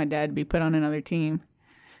 he asked my dad to be put on another team.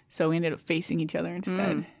 So we ended up facing each other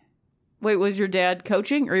instead. Wait, was your dad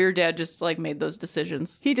coaching, or your dad just like made those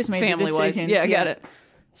decisions? He just made the family-wise? decisions. Yeah, I got it.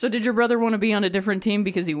 So did your brother want to be on a different team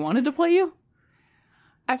because he wanted to play you?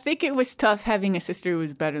 I think it was tough having a sister who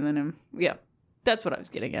was better than him. Yeah, that's what I was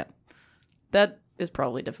getting at. That is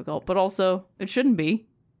probably difficult, but also it shouldn't be.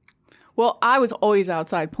 Well, I was always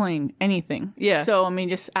outside playing anything. Yeah. So, I mean,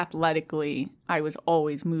 just athletically, I was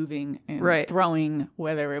always moving and Right. throwing,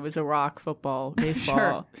 whether it was a rock, football, baseball,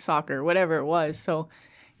 Sure. soccer, whatever it was. So,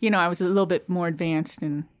 you know, I was a little bit more advanced,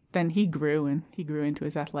 and then he grew into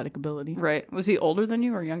his athletic ability. Right. Was he older than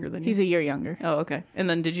you or younger than you? He's a year younger. Oh, okay. And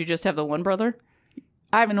then did you just have the one brother?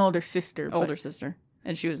 I have an older sister. but, Older sister.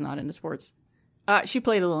 And she was not into sports. she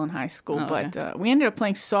played a little in high school, Oh, okay. but we ended up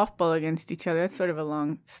playing softball against each other. That's sort of a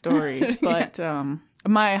long story. But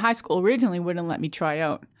my high school originally wouldn't let me try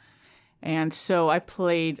out. And so I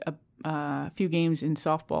played a few games in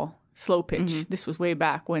softball, slow pitch. Mm-hmm. This was way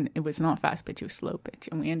back when it was not fast pitch, it was slow pitch.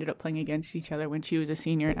 And we ended up playing against each other when she was a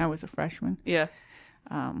senior and I was a freshman. Yeah.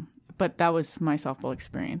 But that was my softball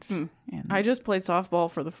experience. And I just played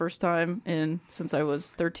softball for the first time since I was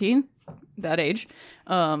 13, that age.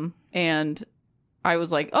 And I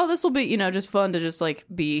was like, oh, this will be, just fun to just like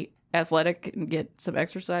be athletic and get some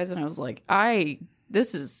exercise. And I was like,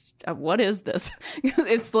 what is this?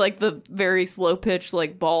 It's like the very slow pitch,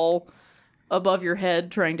 like ball above your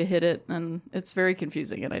head trying to hit it. And it's very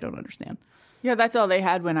confusing and I don't understand. yeah, that's all they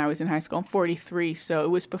had when I was in high school. I'm 43, so it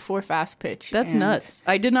was before fast pitch. That's And nuts.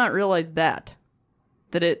 I did not realize that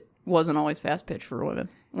it wasn't always fast pitch for women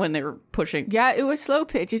when they were pushing. Yeah, it was slow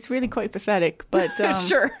pitch. It's really quite pathetic, but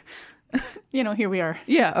Sure. here we are.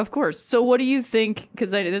 Yeah, of course. So what do you think,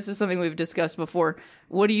 because this is something we've discussed before,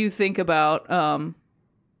 what do you think about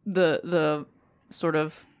the sort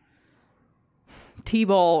of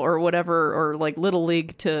T-ball or whatever, or like little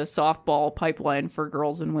league to softball pipeline for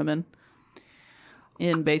girls and women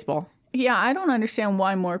in baseball? Yeah, I don't understand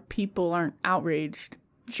why more people aren't outraged.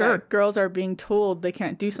 Sure. that girls are being told they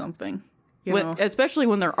can't do something. You know? Especially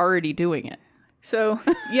when they're already doing it. So,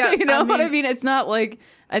 yeah. You know what I mean? It's not like,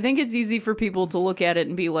 I think it's easy for people to look at it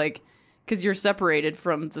and be like, because you're separated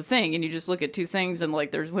from the thing and you just look at two things and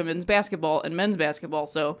like there's women's basketball and men's basketball.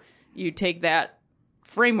 So you take that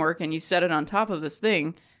framework and you set it on top of this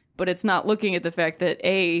thing, but it's not looking at the fact that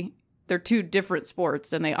A, they're two different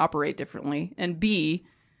sports and they operate differently, and B,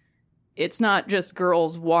 it's not just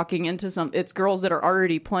girls walking into it's girls that are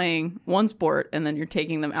already playing one sport and then you're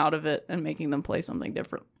taking them out of it and making them play something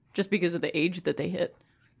different just because of the age that they hit.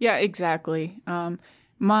 Yeah, exactly.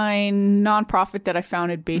 My nonprofit that I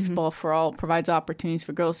founded, Baseball for All, provides opportunities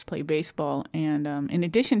for girls to play baseball. And in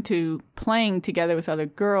addition to playing together with other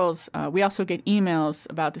girls, we also get emails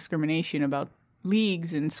about discrimination, about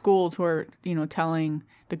leagues and schools who are, telling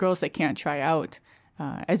the girls they can't try out.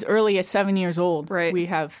 As early as 7 years old, Right. we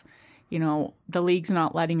have, the league's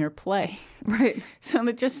not letting her play. Right. So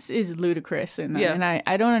it just is ludicrous. And Yeah.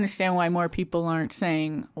 I don't understand why more people aren't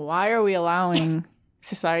saying, why are we allowing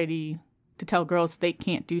society to tell girls they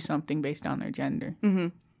can't do something based on their gender? Mm-hmm.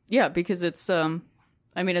 Yeah, because it's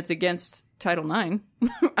it's against Title IX.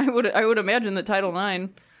 I would imagine that Title IX,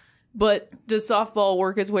 but does softball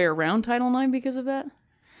work its way around Title IX because of that?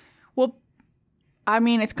 Well, I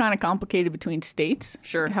mean, it's kind of complicated between states.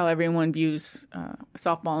 Sure. How everyone views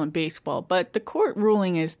softball and baseball. But the court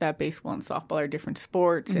ruling is that baseball and softball are different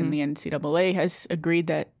sports, and the NCAA has agreed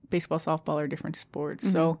that baseball, softball are different sports.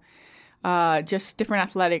 So just different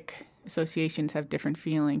athletic associations have different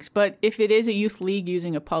feelings. But if it is a youth league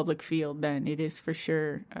using a public field, then it is for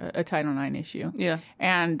sure a Title IX issue. Yeah.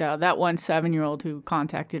 And that one 7-year-old who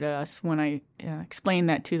contacted us, when I explained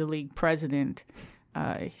that to the league president,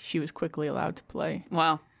 she was quickly allowed to play.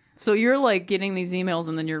 Wow. So you're like getting these emails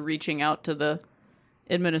and then you're reaching out to the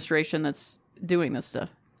administration that's doing this stuff.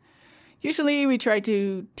 Usually we try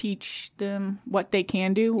to teach them what they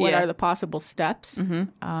can do, what are the possible steps.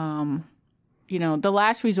 You know, the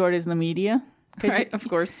last resort is the media. Right, of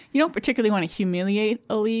course. You don't particularly want to humiliate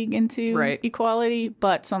a league into equality,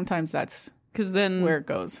 but sometimes that's where it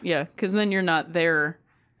goes. Yeah, because then you're not there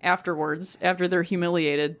afterwards, after they're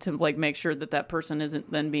humiliated, to like make sure that that person isn't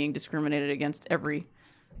then being discriminated against every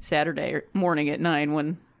Saturday morning at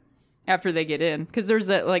 9 after they get in. Because there's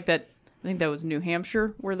that, I think that was New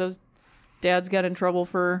Hampshire, where those dads got in trouble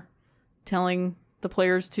for telling the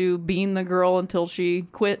players to bean the girl until she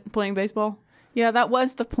quit playing baseball. Yeah, that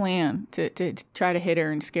was the plan, to try to hit her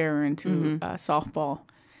and scare her into softball.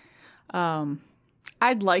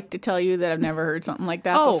 I'd like to tell you that I've never heard something like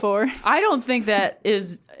that before. I don't think that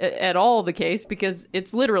is at all the case, because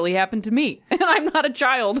it's literally happened to me. And I'm not a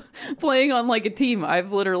child playing on like a team.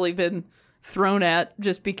 I've literally been thrown at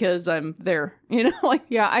just because I'm there, you know?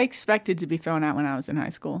 Yeah, I expected to be thrown at when I was in high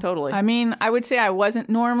school. Totally. I mean, I would say I wasn't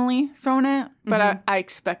normally thrown at, but I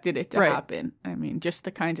expected it to happen. I mean, just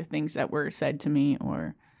the kinds of things that were said to me,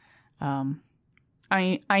 or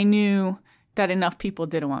I knew that enough people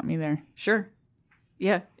didn't want me there. Sure.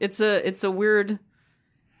 Yeah, it's a weird.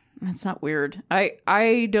 It's not weird.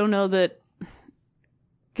 I don't know that,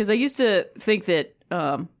 because I used to think that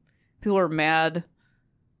people are mad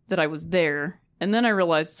that I was there, and then I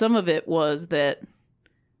realized some of it was that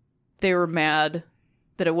they were mad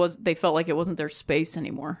that they felt like it wasn't their space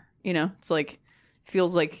anymore. You know, it's like,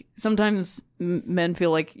 feels like sometimes men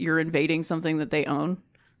feel like you're invading something that they own,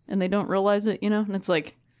 and they don't realize it. You know, and it's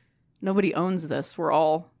like, nobody owns this. We're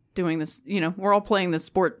all doing this, you know, we're all playing this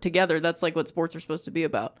sport together. That's like what sports are supposed to be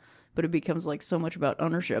about. But it becomes like so much about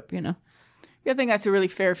ownership, you know? Yeah, I think that's a really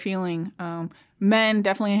fair feeling. Men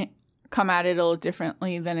definitely come at it a little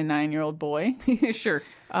differently than a 9-year-old boy. Sure.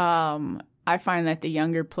 I find that the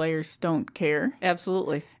younger players don't care.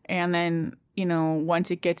 Absolutely. And then, you know,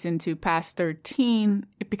 once it gets into past 13,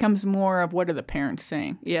 it becomes more of what are the parents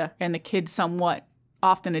saying? Yeah. And the kids somewhat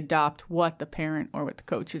often adopt what the parent or what the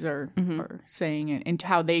coaches are saying, and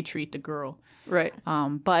how they treat the girl. Right.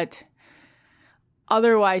 But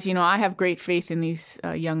otherwise, you know, I have great faith in these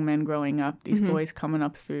young men growing up, these boys coming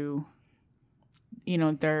up through, you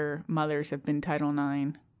know, their mothers have been Title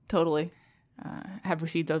IX. Totally. Have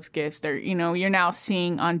received those gifts. They're, you know, you're now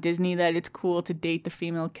seeing on Disney that it's cool to date the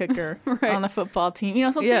female kicker on the football team. You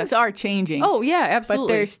know, so things are changing. Oh, yeah, absolutely.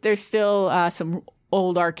 But there's still some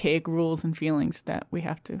old archaic rules and feelings that we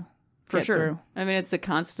have to get through. I mean, it's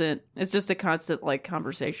just a constant like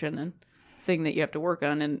conversation and thing that you have to work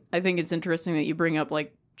on. And I think it's interesting that you bring up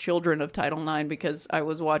like children of Title IX, because I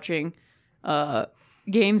was watching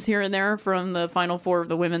games here and there from the Final Four of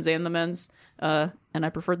the women's and the men's, and I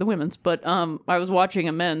preferred the women's, but I was watching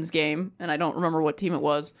a men's game, and I don't remember what team it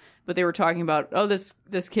was, but they were talking about,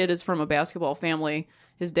 this kid is from a basketball family.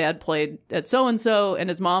 His dad played at so-and-so, and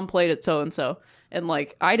his mom played at so-and-so. And,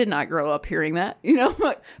 like, I did not grow up hearing that, you know?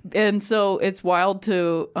 And so it's wild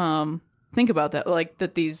to think about that, like,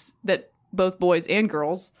 that both boys and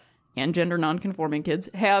girls and gender nonconforming kids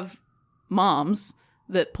have moms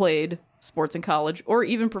that played sports in college or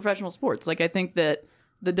even professional sports. Like, I think that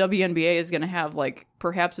the WNBA is going to have, like,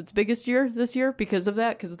 perhaps its biggest year this year because of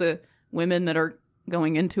that, because the women that are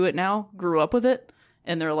going into it now grew up with it,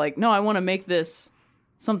 and they're like, no, I want to make this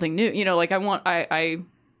something new. You know, like, I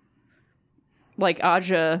like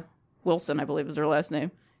Aja Wilson, I believe is her last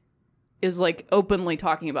name, is like openly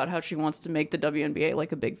talking about how she wants to make the WNBA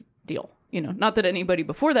like a big deal. You know, not that anybody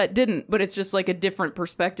before that didn't, but it's just like a different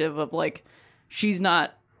perspective of like, she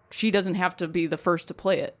doesn't have to be the first to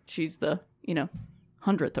play it. She's the, you know,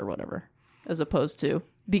 100th or whatever, as opposed to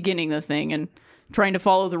beginning the thing and trying to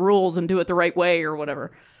follow the rules and do it the right way or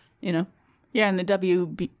whatever, you know? Yeah, and the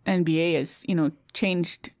WNBA has, you know,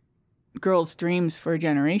 changed girls' dreams for a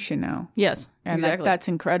generation now. Yes, and exactly. That's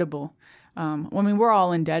incredible. I mean, we're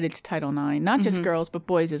all indebted to Title IX, not just girls, but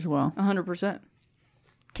boys as well. 100%.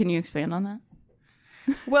 Can you expand on that?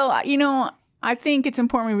 Well, you know, I think it's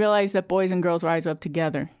important we realize that boys and girls rise up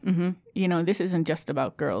together. Mm-hmm. You know, this isn't just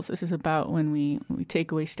about girls. This is about when we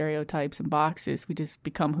take away stereotypes and boxes, we just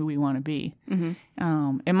become who we want to be.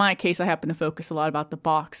 Mm-hmm. In my case, I happen to focus a lot about the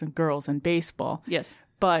box and girls and baseball. Yes.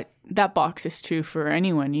 But that box is true for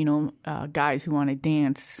anyone, you know, guys who want to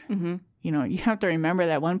dance. Mm-hmm. You know, you have to remember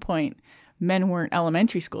that at one point, men weren't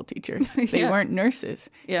elementary school teachers. They weren't nurses.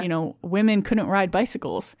 Yeah. You know, women couldn't ride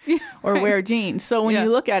bicycles or wear jeans. So when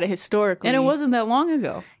you look at it historically... And it wasn't that long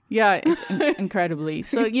ago. Yeah, it's incredibly.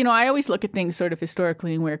 So, you know, I always look at things sort of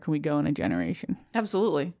historically and where can we go in a generation.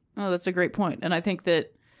 Absolutely. Oh, that's a great point. And I think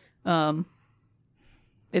that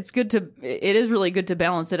it is really good to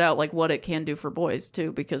balance it out, like what it can do for boys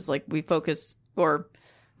too, because like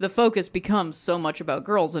the focus becomes so much about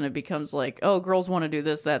girls and it becomes like, oh, girls want to do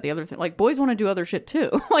this, that, the other thing. Like boys want to do other shit too.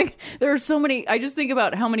 Like there are so many, I just think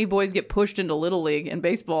about how many boys get pushed into Little League and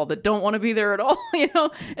baseball that don't want to be there at all, you know?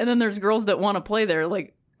 And then there's girls that want to play there.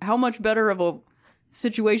 Like how much better of a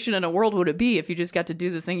situation in a world would it be if you just got to do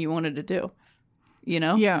the thing you wanted to do? You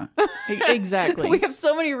know? Yeah, exactly. We have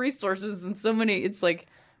so many resources and so many, it's like,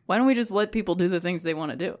 why don't we just let people do the things they want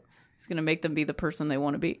to do? It's going to make them be the person they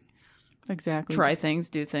want to be. Exactly. Try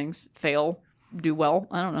things, do things, fail, do well.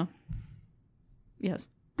 I don't know. Yes.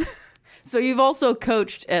 So you've also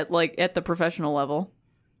coached at the professional level.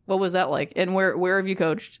 What was that like? And where have you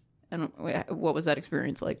coached? And what was that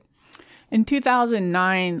experience like? In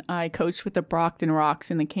 2009, I coached with the Brockton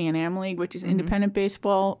Rocks in the Can-Am League, which is independent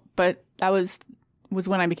baseball. But that was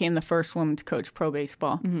when I became the first woman to coach pro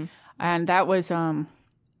baseball. Mm-hmm. And that was an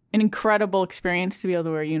incredible experience to be able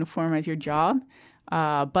to wear a uniform as your job.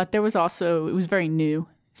 But there was also, it was very new.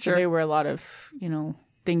 So there were a lot of, you know,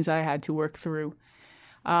 things I had to work through.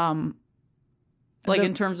 In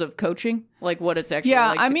terms of coaching? Like what it's actually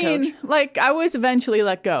like to coach? Like I was eventually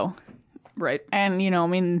let go. Right. And, you know, I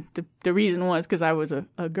mean, the reason was because I was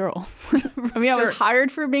a girl. I mean, I was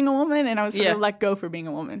hired for being a woman and I was sort of let go for being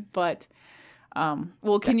a woman. But,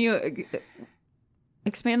 well, can you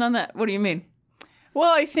expand on that? What do you mean?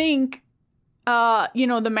 Well, I think... you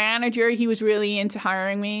know, the manager, he was really into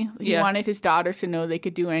hiring me. He wanted his daughters to know they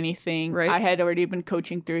could do anything. Right. I had already been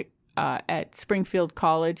coaching through at Springfield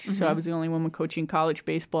College, so I was the only woman coaching college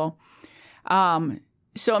baseball.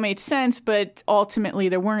 So it made sense, but ultimately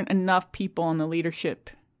there weren't enough people in the leadership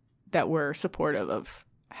that were supportive of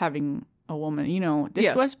having a woman. You know,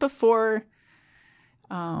 this was before,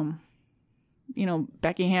 you know,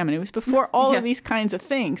 Becky Hammond. It was before all of these kinds of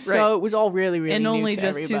things. Right. So it was all really, really and new only to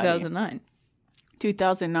just everybody. 2009.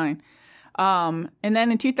 2009. And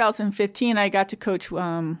then in 2015, I got to coach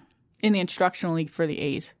in the instructional league for the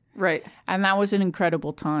A's. Right. And that was an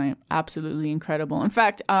incredible time. Absolutely incredible. In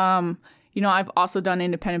fact, you know, I've also done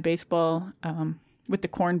independent baseball with the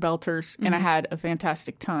Corn Belters, and I had a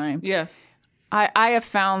fantastic time. Yeah. I have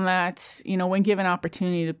found that, you know, when given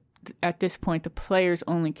opportunity at this point, the players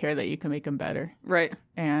only care that you can make them better. Right.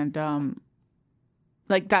 And,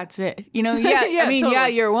 like, that's it. You know, I mean,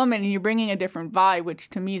 totally. You're a woman and you're bringing a different vibe, which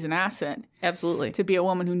to me is an asset. Absolutely. To be a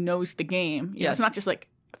woman who knows the game. Yes. It's not just like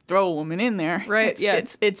throw a woman in there. Right,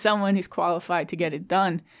 It's someone who's qualified to get it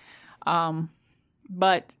done.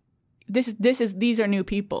 But these are new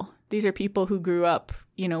people. These are people who grew up,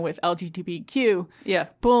 you know, with LGBTQ,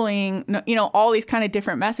 bullying, you know, all these kind of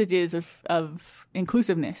different messages of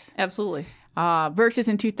inclusiveness. Absolutely. Versus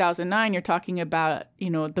in 2009, you're talking about, you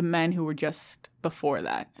know, the men who were just before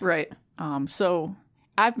that. Right. So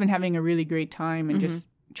I've been having a really great time and just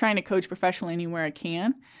trying to coach professionally anywhere I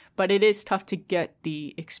can. But it is tough to get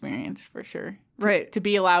the experience for sure. To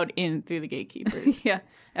be allowed in through the gatekeepers. Yeah,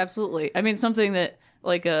 absolutely. I mean, something that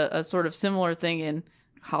like a sort of similar thing in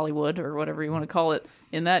Hollywood or whatever you want to call it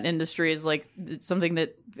in that industry is like something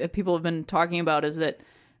that people have been talking about is that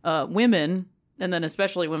women, and then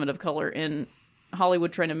especially women of color in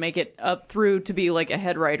Hollywood trying to make it up through to be like a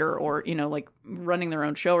head writer or, you know, like running their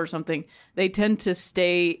own show or something, they tend to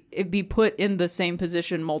be put in the same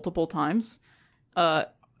position multiple times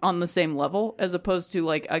on the same level, as opposed to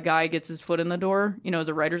like a guy gets his foot in the door, you know, as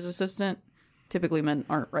a writer's assistant. Typically men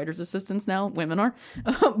aren't writer's assistants now, women are.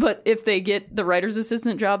 But if they get the writer's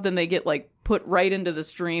assistant job, then they get like put right into the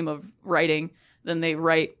stream of writing, then they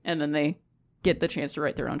write, and then they get the chance to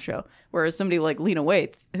write their own show. Whereas somebody like Lena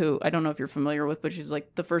Waithe, who I don't know if you're familiar with, but she's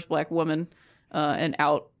like the first black woman and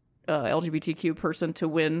out LGBTQ person to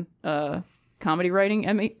win comedy writing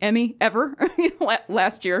Emmy ever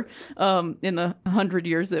last year in the 100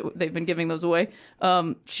 years that they've been giving those away.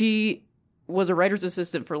 She was a writer's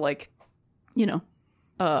assistant for like, you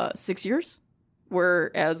know, 6 years,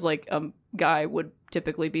 whereas like a guy would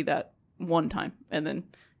typically be that one time and then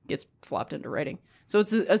gets flopped into writing. So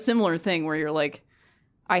it's a similar thing where you're like,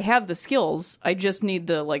 I have the skills, I just need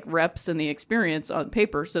the like reps and the experience on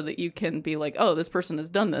paper so that you can be like, oh, this person has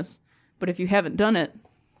done this. But if you haven't done it,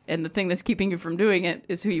 and the thing that's keeping you from doing it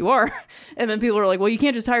is who you are, and then people are like, well, you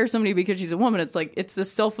can't just hire somebody because she's a woman. It's like, it's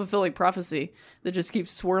this self-fulfilling prophecy that just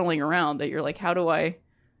keeps swirling around that you're like, how do I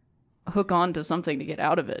hook on to something to get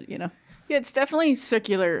out of it, you know? Yeah, it's definitely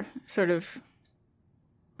circular, sort of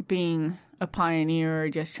being a pioneer or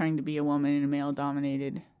just trying to be a woman in a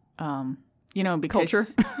male-dominated, because Culture.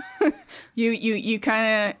 you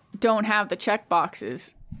kind of don't have the check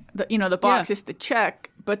boxes, the boxes to check,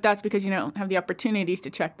 but that's because you don't have the opportunities to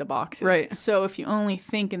check the boxes. Right. So if you only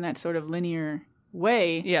think in that sort of linear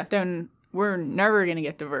way, then we're never going to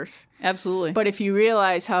get diverse. Absolutely. But if you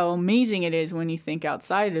realize how amazing it is when you think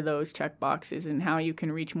outside of those check boxes and how you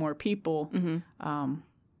can reach more people,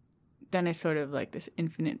 then it's sort of like this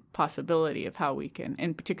infinite possibility of how we can,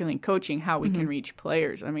 and particularly in coaching, how we can reach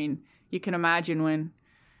players. I mean, you can imagine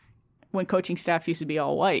when coaching staffs used to be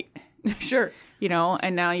all white. Sure.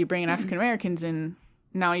 And now you bring in African Americans, and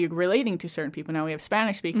now you're relating to certain people. Now we have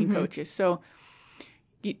Spanish-speaking coaches. So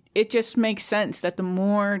it just makes sense that the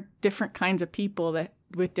more different kinds of people that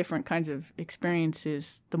with different kinds of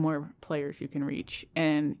experiences, the more players you can reach.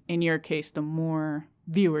 And in your case, the more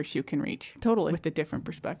viewers you can reach. Totally. With a different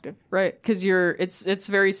perspective. Right, because it's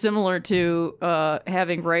very similar to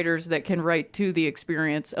having writers that can write to the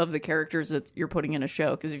experience of the characters that you're putting in a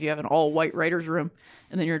show. Because if you have an all-white writer's room,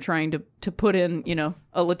 and then you're trying to put in,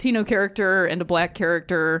 a Latino character and a black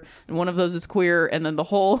character, and one of those is queer, and then the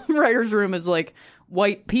whole writer's room is like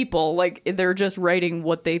white people, like they're just writing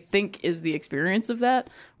what they think is the experience of that.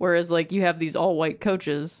 Whereas like you have these all-white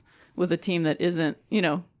coaches with a team that isn't,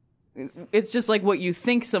 it's just like what you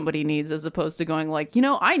think somebody needs, as opposed to going like,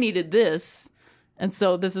 I needed this, and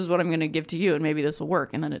so this is what I'm going to give to you, and maybe this will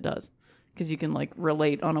work, and then it does, because you can like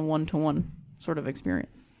relate on a one-to-one sort of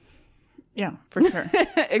experience. Yeah, for sure.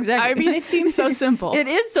 Exactly. I mean, it seems so simple. It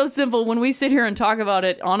is so simple when we sit here and talk about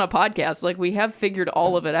it on a podcast. Like, we have figured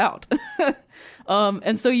all of it out.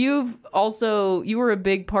 And so you were a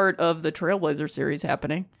big part of the Trailblazer series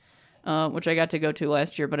happening, which I got to go to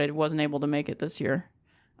last year, but I wasn't able to make it this year.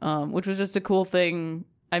 Which was just a cool thing.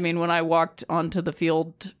 I mean, when I walked onto the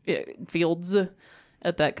fields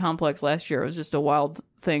at that complex last year, it was just a wild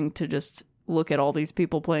thing to just look at all these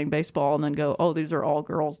people playing baseball and then go, oh, these are all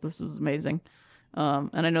girls. This is amazing. And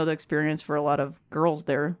I know the experience for a lot of girls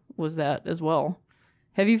there was that as well.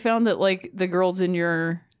 Have you found that like the girls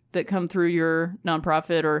that come through your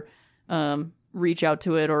nonprofit or reach out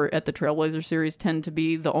to it or at the Trailblazer series tend to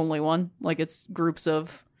be the only one? Like it's groups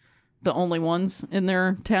of the only ones in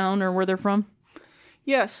their town or where they're from?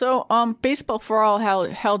 Yeah, so Baseball for All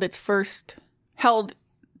held the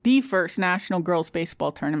first National Girls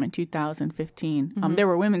Baseball Tournament, 2015. There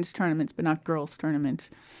were women's tournaments, but not girls' tournaments.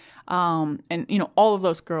 And, all of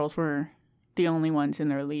those girls were the only ones in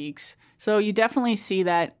their leagues. So you definitely see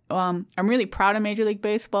that. I'm really proud of Major League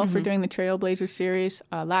Baseball for doing the Trailblazer series.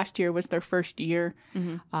 Last year was their first year.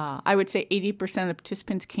 I would say 80% of the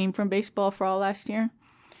participants came from Baseball for All last year.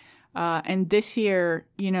 And this year,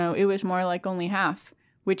 it was more like only half,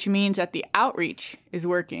 which means that the outreach is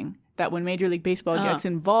working. That when Major League Baseball gets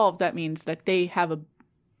involved, that means that they have a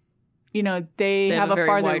very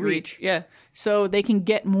farther wide reach. Yeah. So they can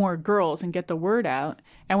get more girls and get the word out.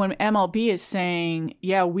 And when MLB is saying,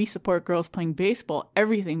 yeah, we support girls playing baseball,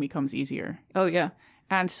 everything becomes easier. Oh, yeah.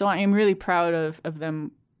 And so I am really proud of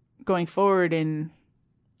them going forward and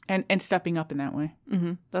stepping up in that way.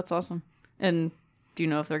 Mm-hmm. That's awesome. And do you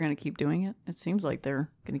know if they're going to keep doing it? It seems like they're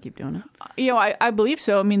going to keep doing it. I believe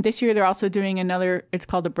so. I mean, this year they're also doing it's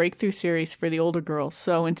called the Breakthrough Series for the older girls.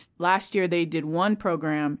 So last year they did one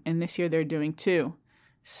program, and this year they're doing two.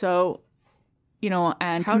 So,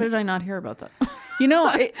 and... How did I not hear about that?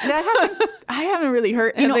 I haven't really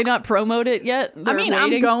heard... Have they not promoted it yet? They're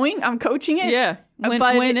waiting? I'm coaching it. Yeah.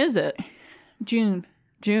 When is it? June.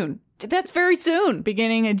 That's very soon.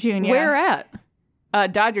 Beginning of June, yeah. Where at?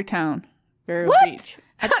 Dodgertown. What? Beach.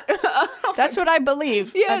 That's what I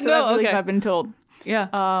believe. Yeah, that's what I believe okay. I've been told.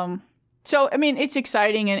 Yeah. So, I mean, it's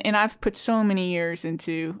exciting, and I've put so many years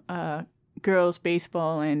into girls'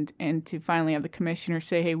 baseball, and to finally have the commissioner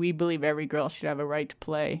say, hey, we believe every girl should have a right to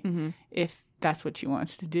play if that's what she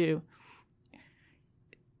wants to do.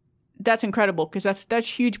 That's incredible, because that's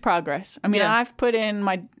huge progress. I mean, I've put in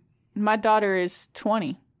my daughter is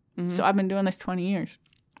 20, so I've been doing this 20 years.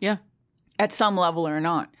 Yeah. At some level or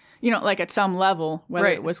not. Like at some level, whether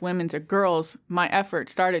it was women's or girls, my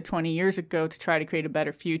effort started 20 years ago to try to create a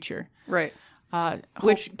better future. Right.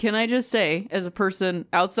 Which, can I just say, as a person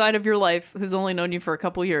outside of your life who's only known you for a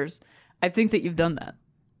couple years, I think that you've done that.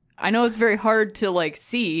 I know it's very hard to like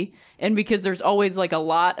see, and because there's always like a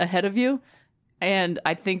lot ahead of you. And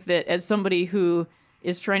I think that as somebody who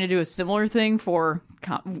is trying to do a similar thing for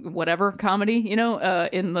comedy, you know,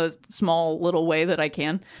 in the small little way that I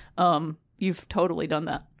can, you've totally done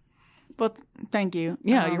that. Well, thank you.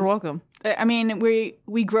 Yeah, you're welcome. I mean,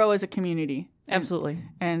 we grow as a community. Absolutely.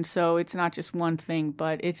 And so it's not just one thing,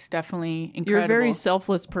 but it's definitely incredible. You're a very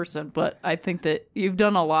selfless person, but I think that you've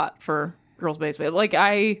done a lot for girls baseball. Like,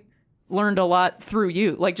 I learned a lot through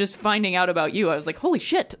you. Like, just finding out about you, I was like, holy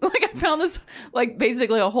shit. Like, I found this, like,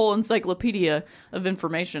 basically a whole encyclopedia of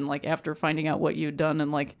information, like, after finding out what you'd done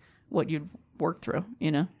and, like, what you'd worked through,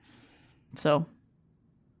 you know? So,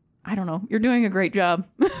 I don't know. You're doing a great job.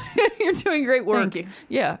 You're doing great work. Thank you.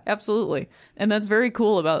 Yeah, absolutely. And that's very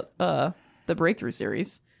cool about the Breakthrough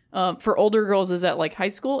series. For older girls, is that like high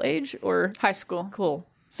school age or? High school. Cool.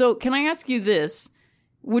 So can I ask you this?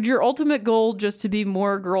 Would your ultimate goal just to be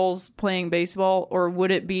more girls playing baseball, or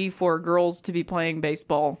would it be for girls to be playing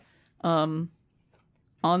baseball on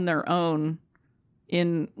their own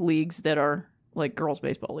in leagues that are like girls'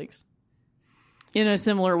 baseball leagues? In a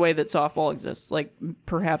similar way that softball exists, like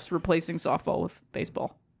perhaps replacing softball with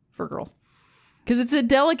baseball for girls. Because it's a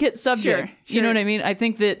delicate subject. Sure. You know what I mean? I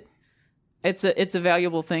think that it's a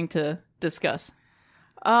valuable thing to discuss.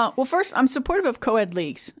 Well, first, I'm supportive of co-ed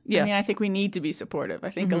leagues. Yeah. I mean, I think we need to be supportive. I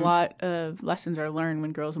think a lot of lessons are learned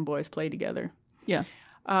when girls and boys play together. Yeah.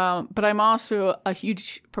 But I'm also a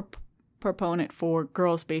huge proponent for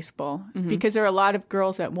girls baseball because there are a lot of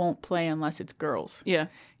girls that won't play unless it's girls. Yeah.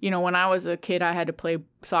 You know, when I was a kid, I had to play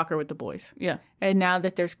soccer with the boys. Yeah. And now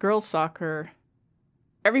that there's girls soccer,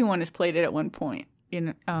 everyone has played it at one point. You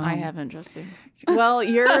know, I haven't, Justin. Well,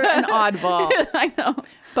 you're an oddball. I know.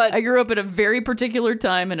 But I grew up at a very particular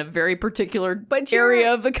time in a very particular But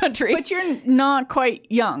area of the country. But you're not quite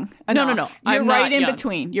young. No. You're I'm right not in young.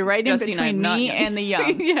 between. You're right Justine, in between I'm not me young. and the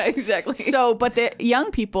young. Yeah, exactly. So, but the young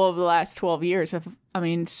people of the last 12 years have, I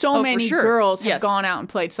mean, so for many sure. girls have Yes. gone out and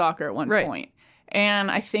played soccer at one Right. point. And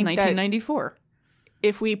I think that 1994.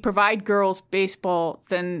 if we provide girls baseball,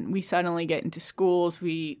 then we suddenly get into schools.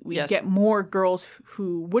 We Yes. get more girls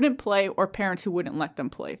who wouldn't play or parents who wouldn't let them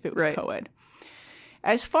play if it was Right. co-ed.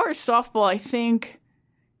 As far as softball, I think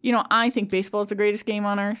baseball is the greatest game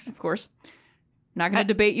on earth. Of course. Not going to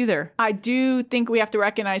debate you there. I do think we have to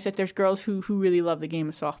recognize that there's girls who really love the game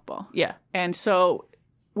of softball. Yeah. And so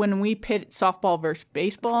when we pit softball versus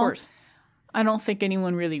baseball, Of course. I don't think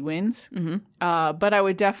anyone really wins. Mm-hmm. But I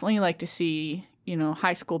would definitely like to see, you know,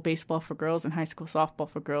 high school baseball for girls and high school softball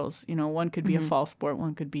for girls. You know, one could be a fall sport,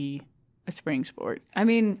 one could be a spring sport. I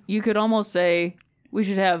mean, you could almost say we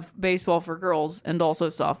should have baseball for girls and also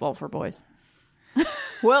softball for boys.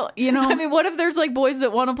 Well, you know, I mean, what if there's like boys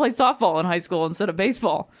that want to play softball in high school instead of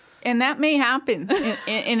baseball? and that may happen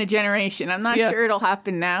in a generation. I'm not Yeah. sure it'll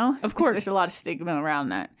happen now. Of course. There's a lot of stigma around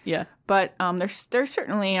that. Yeah. But there's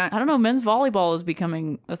certainly... I don't know. Men's volleyball is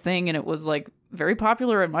becoming a thing, and it was like very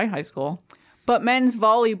popular at my high school. But men's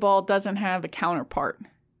volleyball doesn't have a counterpart.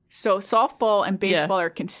 So softball and baseball are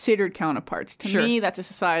considered counterparts. To Sure. me, that's a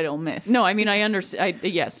societal myth. No, I mean, I understand.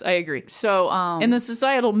 Yes, I agree. So, And the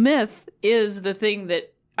societal myth is the thing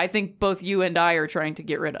that I think both you and I are trying to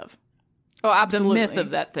get rid of. oh, The absolutely. myth of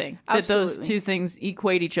that thing. That those Absolutely. two things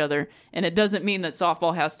equate each other. And it doesn't mean that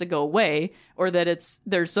softball has to go away or that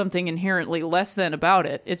there's something inherently less than about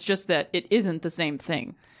it. It's just that it isn't the same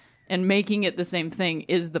thing. And making it the same thing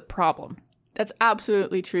is the problem. That's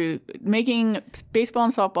absolutely true. Making baseball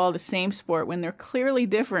and softball the same sport when they're clearly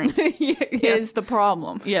different is the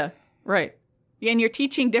problem. Yeah, right. And you're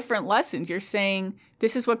teaching different lessons. You're saying,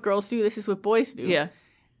 this is what girls do, this is what boys do. Yeah,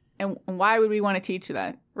 And why would we want to teach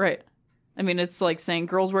that? right. I mean, it's like saying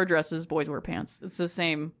girls wear dresses, boys wear pants. It's the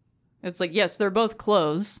same. It's like, yes, they're both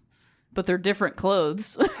clothes, but they're different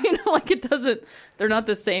clothes. You know, like they're not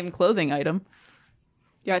the same clothing item.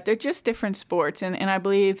 Yeah, they're just different sports. And I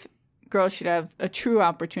believe girls should have a true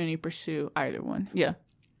opportunity to pursue either one. Yeah.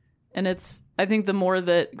 And I think the more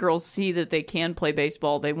that girls see that they can play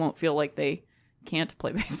baseball, they won't feel like they can't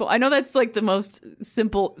play baseball. I know that's like the most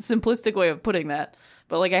simplistic way of putting that.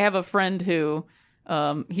 But like I have a friend who,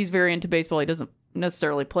 he's very into baseball. He doesn't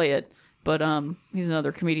necessarily play it, but he's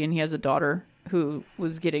another comedian. He has a daughter who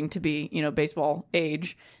was getting to be, you know, baseball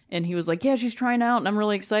age. And he was like, yeah, she's trying out and I'm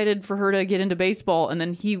really excited for her to get into baseball. And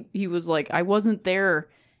then he was like, I wasn't there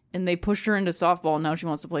and they pushed her into softball and now she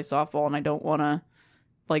wants to play softball and I don't want to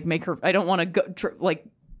like I don't want to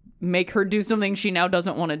make her do something she now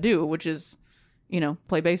doesn't want to do, which is, you know,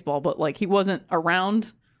 play baseball. But like he wasn't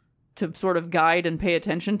around to sort of guide and pay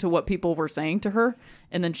attention to what people were saying to her.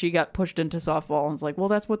 And then she got pushed into softball and was like, well,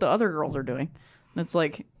 that's what the other girls are doing. And it's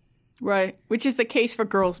like, Right. Which is the case for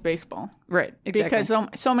girls baseball. right, exactly.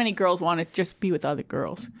 Because so many girls want to just be with other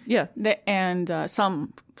girls. yeah, And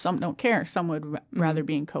some don't care. Some would rather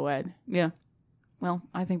be in co-ed. yeah. Well,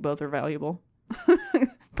 I think both are valuable.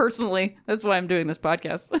 Personally, that's why I'm doing this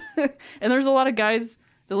podcast. And there's a lot of guys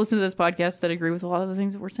that listen to this podcast that agree with a lot of the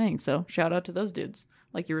things that we're saying. So shout out to those dudes,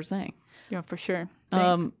 like you were saying. Yeah, for sure.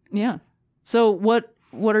 Yeah. So what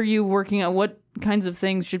are you working on? What kinds of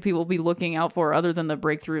things should people be looking out for other than the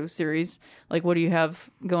Breakthrough series? Like, what do you have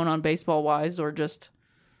going on baseball wise, or just,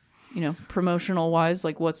 promotional wise?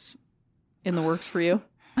 Like, what's in the works for you?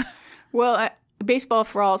 Well, Baseball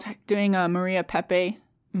for All is doing a Maria Pepe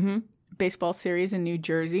baseball series in New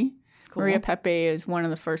Jersey. Cool. Maria Pepe is one of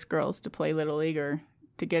the first girls to play Little League, or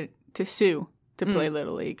to get to sue to play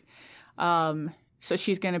Little League. So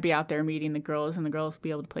she's going to be out there meeting the girls, and the girls will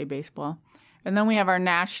be able to play baseball. And then we have our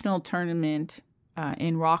national tournament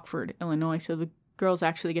in Rockford, Illinois. So the girls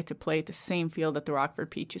actually get to play at the same field that the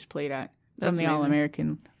Rockford Peaches played at That's from the amazing.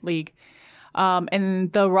 All-American League.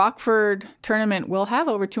 And the Rockford tournament will have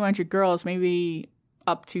over 200 girls, maybe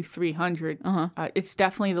up to 300. It's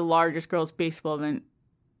definitely the largest girls' baseball event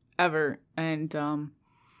ever. And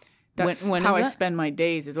that's When how is I that? spend my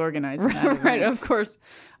days, is organizing that Right, event. of course.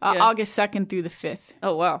 Yeah. August 2nd through the 5th.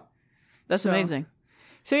 Oh, wow. That's So- amazing.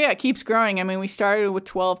 So yeah, it keeps growing. I mean, we started with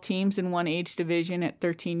 12 teams in one age division at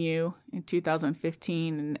 13U in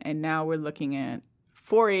 2015, and now we're looking at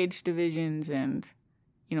 4 age divisions and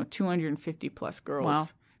 250 plus girls Wow.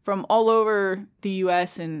 from all over the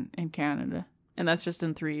U.S. and Canada. And that's just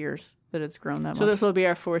in 3 years that it's grown that So much. this will be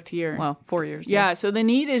our 4th year. Wow, 4 years. Yeah, so the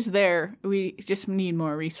need is there. We just need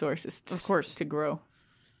more resources, Of course. to grow.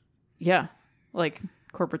 Yeah. Like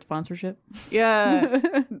corporate sponsorship. Yeah,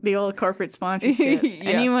 the old corporate sponsorship. Yeah.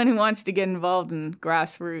 Anyone who wants to get involved in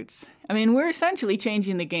grassroots. I mean, we're essentially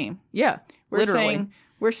changing the game. Yeah. We're literally.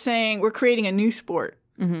 saying we're creating a new sport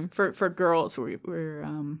Mm-hmm. for girls.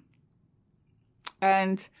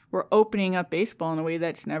 And we're opening up baseball in a way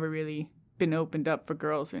that's never really been opened up for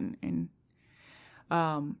girls. And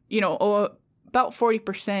about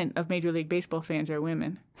 40% of Major League Baseball fans are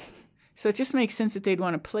women. So it just makes sense that they'd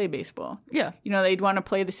want to play baseball. Yeah. They'd want to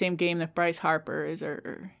play the same game that Bryce Harper is,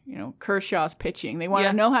 or Kershaw's pitching. They want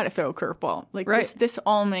Yeah. to know how to throw a curveball. Like, Right. this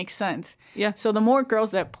all makes sense. Yeah. So the more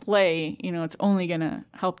girls that play, it's only going to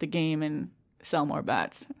help the game and sell more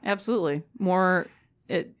bats. Absolutely. More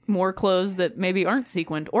clothes that maybe aren't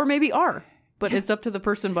sequined, or maybe are, but it's up to the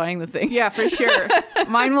person buying the thing. Yeah, for sure.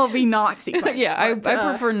 Mine will be not sequenced. Yeah, I but,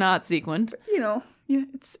 prefer not sequined. Yeah,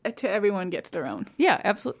 it's to everyone gets their own. Yeah,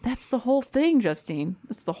 absolutely. That's the whole thing, Justine.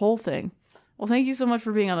 That's the whole thing. Well, thank you so much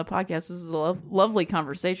for being on the podcast. This was a lovely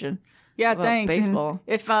conversation. Yeah, About thanks. And baseball.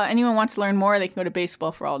 if anyone wants to learn more, they can go to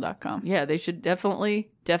baseballforall.com. Yeah, they should definitely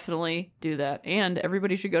do that. And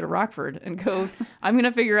everybody should go to Rockford and go. I'm going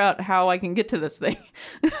to figure out how I can get to this thing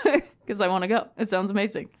because I want to go. It sounds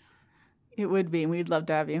amazing. It would be. We'd love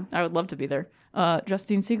to have you. I would love to be there.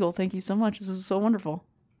 Justine Siegel, thank you so much. This is so wonderful.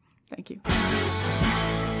 Thank you.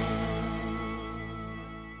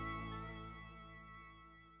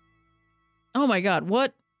 Oh my God,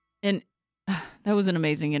 what an that was an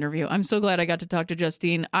amazing interview. I'm so glad I got to talk to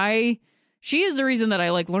Justine. She is the reason that I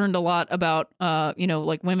learned a lot about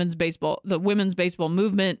women's baseball, the women's baseball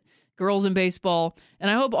movement, girls in baseball. And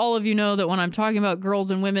I hope all of you know that when I'm talking about girls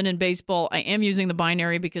and women in baseball, I am using the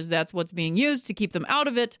binary because that's what's being used to keep them out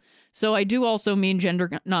of it. So I do also mean gender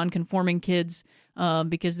nonconforming kids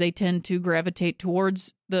because they tend to gravitate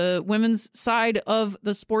towards the women's side of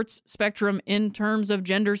the sports spectrum in terms of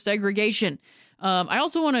gender segregation. I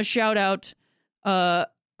also want to shout out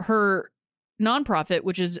her nonprofit,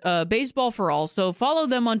 which is Baseball for All. So follow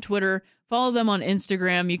them on Twitter, follow them on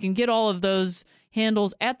Instagram. You can get all of those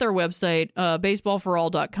handles at their website,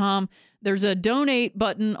 baseballforall.com. There's a donate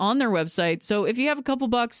button on their website. So if you have a couple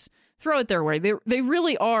bucks, throw it their way. They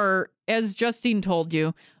really are, as Justine told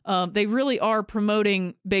you, they really are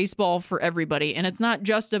promoting baseball for everybody. And it's not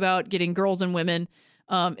just about getting girls and women.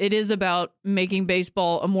 It is about making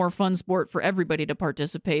baseball a more fun sport for everybody to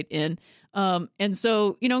participate in. And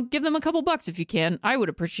so, give them a couple bucks if you can. I would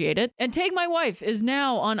appreciate it. And Take My Wife is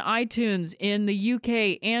now on iTunes in the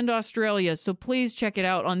UK and Australia. So please check it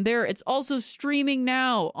out on there. It's also streaming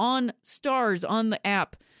now on Stars on the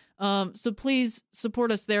app. So please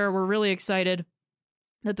support us there. We're really excited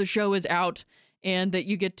that the show is out and that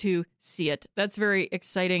you get to see it. That's very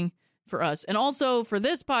exciting for us. And also for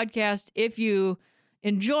this podcast, if you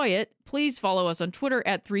enjoy it, please follow us on Twitter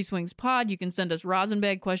at 3SwingsPod. You can send us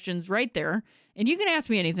Rosenbag questions right there, and you can ask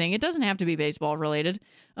me anything. It doesn't have to be baseball related,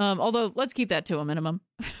 although let's keep that to a minimum.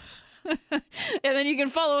 And then you can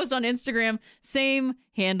follow us on Instagram, same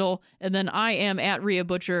handle. And then I am at Rhea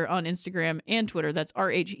Butcher on Instagram and Twitter. That's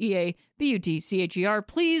RHEABUTCHER.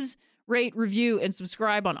 Please rate, review, and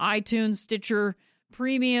subscribe on iTunes, Stitcher,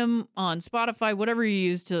 Premium, on Spotify, whatever you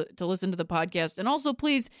use to listen to the podcast. And also,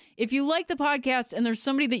 please, if you like the podcast and there's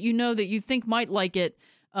somebody that you know that you think might like it,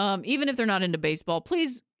 even if they're not into baseball,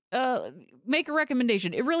 please make a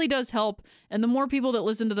recommendation. It really does help. And the more people that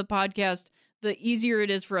listen to the podcast, the easier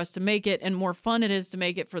it is for us to make it and more fun it is to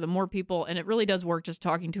make it for the more people. And it really does work just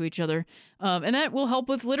talking to each other. And that will help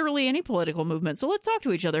with literally any political movement. So let's talk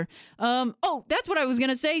to each other. Oh, that's what I was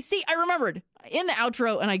going to say. See, I remembered in the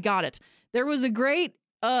outro and I got it. There was a great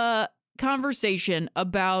conversation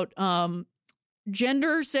about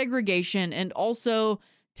gender segregation and also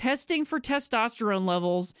testing for testosterone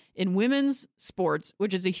levels in women's sports,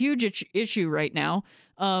 which is a huge issue right now.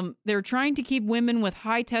 They're trying to keep women with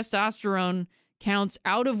high testosterone counts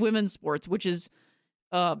out of women's sports, which is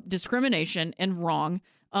discrimination and wrong.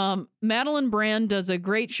 Madeline Brand does a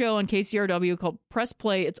great show on KCRW called Press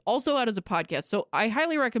Play. It's also out as a podcast. So I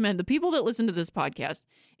highly recommend the people that listen to this podcast.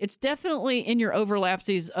 It's definitely in your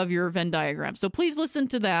overlapses of your Venn diagram. So please listen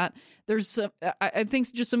to that. There's some, I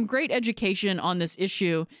think just some great education on this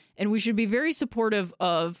issue, and we should be very supportive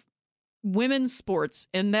of women's sports.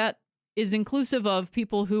 And that is inclusive of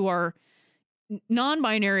people who are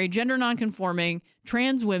non-binary, gender non-conforming,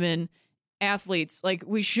 trans women, athletes. Like,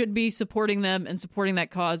 we should be supporting them and supporting that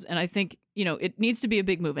cause. And I think, it needs to be a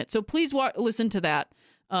big movement. So please listen to that.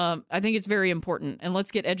 I think it's very important, and let's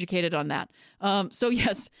get educated on that. So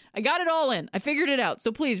yes, I got it all in. I figured it out.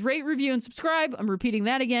 So please rate, review, and subscribe. I'm repeating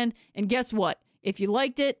that again. And guess what? If you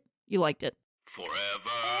liked it, you liked it. Forever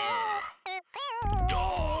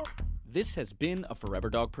Dog. This has been a Forever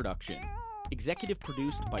Dog production. Executive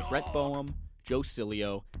produced by Brett Boehm, Joe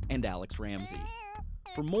Cilio, and Alex Ramsey.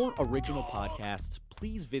 For more original podcasts,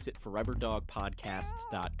 please visit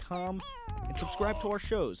foreverdogpodcasts.com and subscribe to our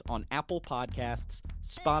shows on Apple Podcasts,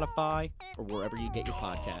 Spotify, or wherever you get your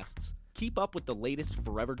podcasts. Keep up with the latest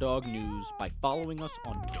Forever Dog news by following us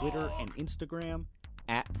on Twitter and Instagram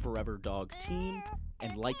 @ForeverDogTeam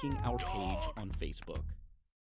and liking our page on Facebook.